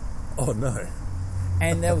moving." Oh, no.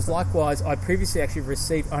 And that was likewise, I previously actually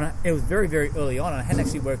received, it was very, very early on, and I hadn't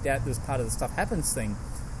actually worked out this part of the Stuff Happens thing.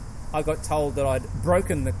 I got told that I'd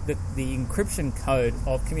broken the encryption code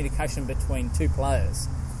of communication between two players,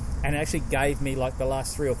 and it actually gave me like the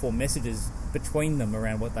last 3 or 4 messages between them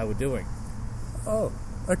around what they were doing. Oh,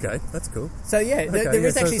 okay, that's cool. So yeah, there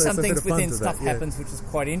is actually some a bit things of fun within to Stuff that, yeah. Happens which is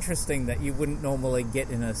quite interesting that you wouldn't normally get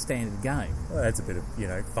in a standard game. Well, adds a bit of,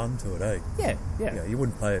 fun to it, eh? Yeah. You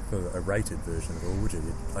wouldn't play it for a rated version of it, would you?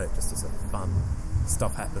 You'd play it just as a fun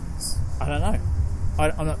Stuff Happens. I don't know.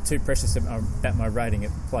 I'm not too precious about my rating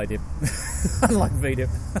at PlayDip, unlike VDip.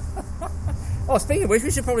 Oh, speaking of which, we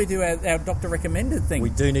should probably do our Doctor Recommended thing. We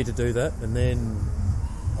do need to do that, and then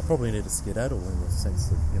I probably need to skedaddle in the sense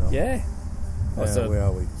that, Yeah. Oh, where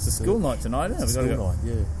are we? It's a school night tonight, isn't it? It's a school night,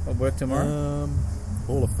 yeah. I'll work tomorrow.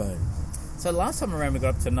 Hall of Fame. So last time around we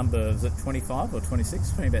got up to number, was it 25 or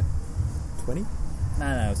 26? Probably about 20? No,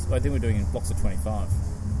 I think we're doing in blocks of 25.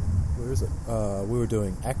 Where is it? We were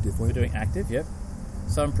doing active, We're weren't we? doing active, yep.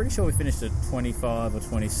 So I'm pretty sure we finished at 25 or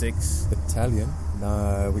 26. Battalion?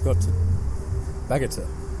 No, we got to Bagatelle.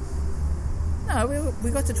 No,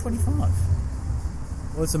 we got to 25. Well,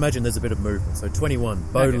 let's imagine there's a bit of movement. So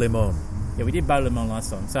 21, Beau Okay. Lemon. Yeah, we did Beau Lemon last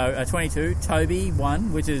time. So 22, Toby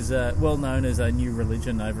 1, which is well known as a new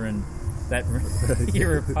religion over in that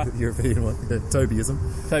Europe. European one. Tobyism.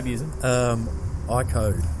 Tobyism.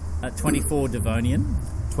 I-Code. 24, Devonian.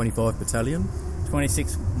 25, Battalion.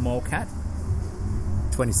 26, Molecat.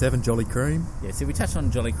 27, Jolly Cream. Yeah, see, we touched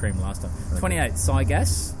on Jolly Cream last time. 28,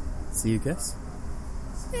 Cygas. See you guess.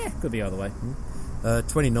 Yeah, could be either way.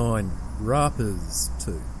 29, Rapers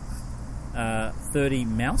 2. 30,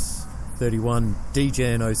 Mouse. 31,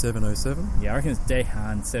 Dejan 0707. Yeah, I reckon it's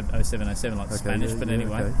Dejan 0707, like Spanish, yeah, but yeah,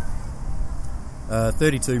 anyway. okay.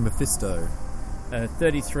 32, Mephisto.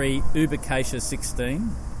 33, Ubercacia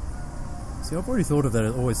 16. See, I've already thought of that. I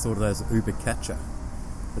always thought of that as Ubercatcher.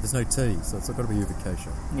 But there's no T, so it's got to be Ubercacia.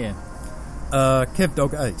 Yeah. Kev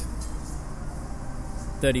Dog 8.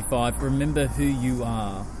 35, Remember Who You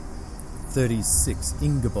Are. 36,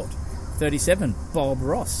 Ingerbot. 37, Bob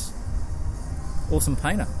Ross. Awesome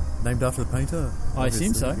painter. Named after the painter? I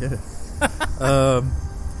assume so. Yeah.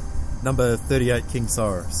 Number 38, King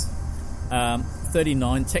Cyrus.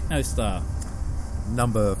 39, Technostar.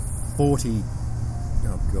 Number 40,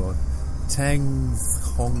 oh God, Tangs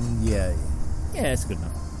Hong Ye. Yeah, that's good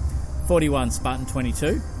enough. 41, Spartan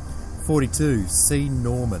 22. 42, C.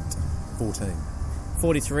 Normand. 14.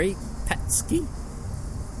 43, Patsky.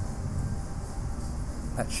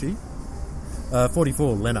 Patchy.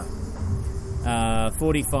 44, Lena.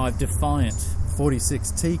 45, Defiant.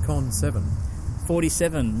 46, T-Con 7.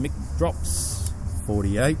 47, Mick Drops.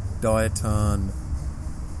 48, Diaton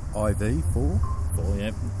IV 4. 4,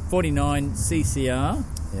 yeah. 49, CCR.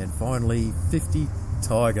 And finally, 50,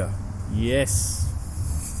 Tiger. Yes.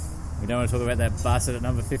 We don't want to talk about that bastard at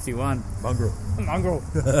number 51. Mongrel. Mongrel.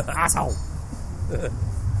 Asshole.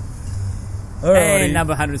 Alrighty. And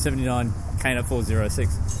number 179, Kana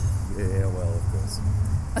 406. Yeah, well, of course.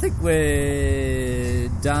 I think we're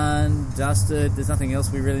done, dusted. There's nothing else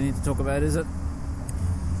we really need to talk about, is it?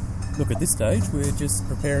 Look, at this stage, we're just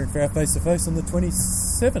preparing for our face-to-face on the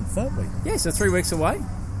 27th, aren't we? Yeah, so 3 weeks away.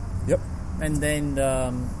 Yep. And then,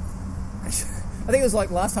 I think it was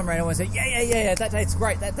like last time around, everyone said, yeah, that date's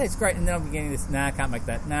great. And then I'm getting this, nah, I can't make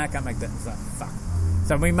that. It's like, fuck.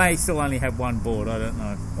 So we may still only have one board, I don't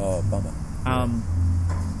know. Oh, bummer.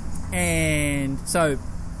 And so,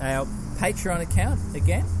 our Patreon account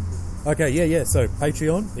again. Okay, yeah. So,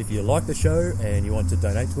 Patreon, if you like the show and you want to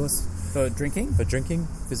donate to us For drinking,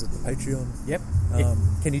 visit the Patreon. Yep.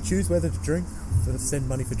 Can you choose whether to drink, sort of send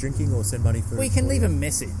money for drinking or send money for... We can leave a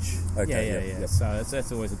message. Okay, Yeah. yep. So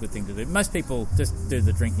that's always a good thing to do. Most people just do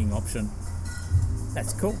the drinking option.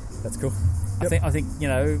 That's cool. That's cool. I think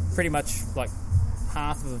pretty much like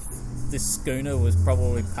half of this schooner was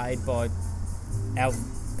probably paid by our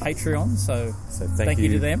Patreon. So thank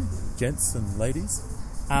you to them, gents and ladies.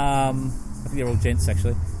 I think they're all gents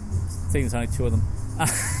actually. I think there's only 2 of them.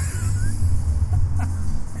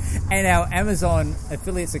 And our Amazon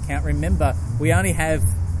affiliates account, remember, we only have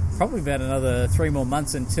probably about another 3 more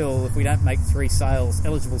months until, if we don't make 3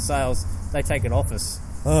 eligible sales, they take it off us.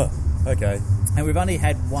 Oh, okay. And we've only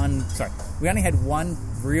had one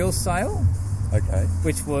real sale. Okay.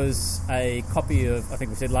 Which was a copy of, I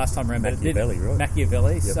think we said last time around, Machiavelli, right?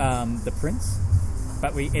 Machiavelli's, Yep. The Prince.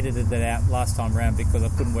 But we edited that out last time around because I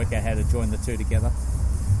couldn't work out how to join the 2 together.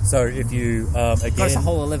 So if you, again... Cost a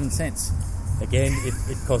whole 11 cents. Again,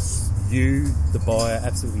 it costs you, the buyer,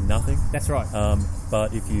 absolutely nothing. That's right.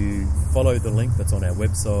 But if you follow the link that's on our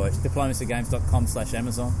website...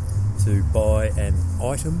 diplomacygames.com/Amazon to buy an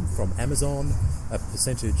item from Amazon, a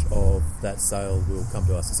percentage of that sale will come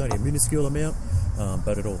to us. It's only a minuscule amount,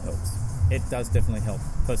 but it all helps. It does definitely help,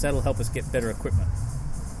 because that'll help us get better equipment.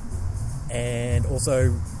 And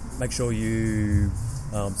also, make sure you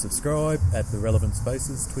subscribe at the relevant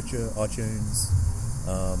spaces, Twitcher, iTunes,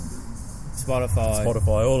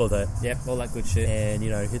 Spotify, all of that. Yep, all that good shit. And,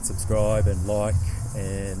 hit subscribe and like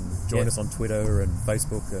and join us on Twitter and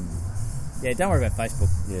Facebook and... Yeah, don't worry about Facebook.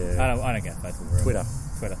 Yeah. I don't get Facebook. Twitter,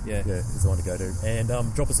 yeah. Yeah, is the one to go to. And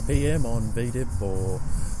drop us a PM on VDip or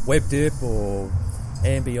WebDip or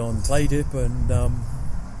Ambi on PlayDip and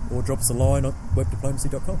or drop us a line at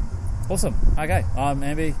webdiplomacy.com. Awesome. Okay, I'm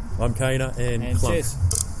Ambi. I'm Kana and Clunk. Cheers.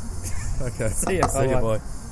 Okay. See ya. See ya, Bye. bye.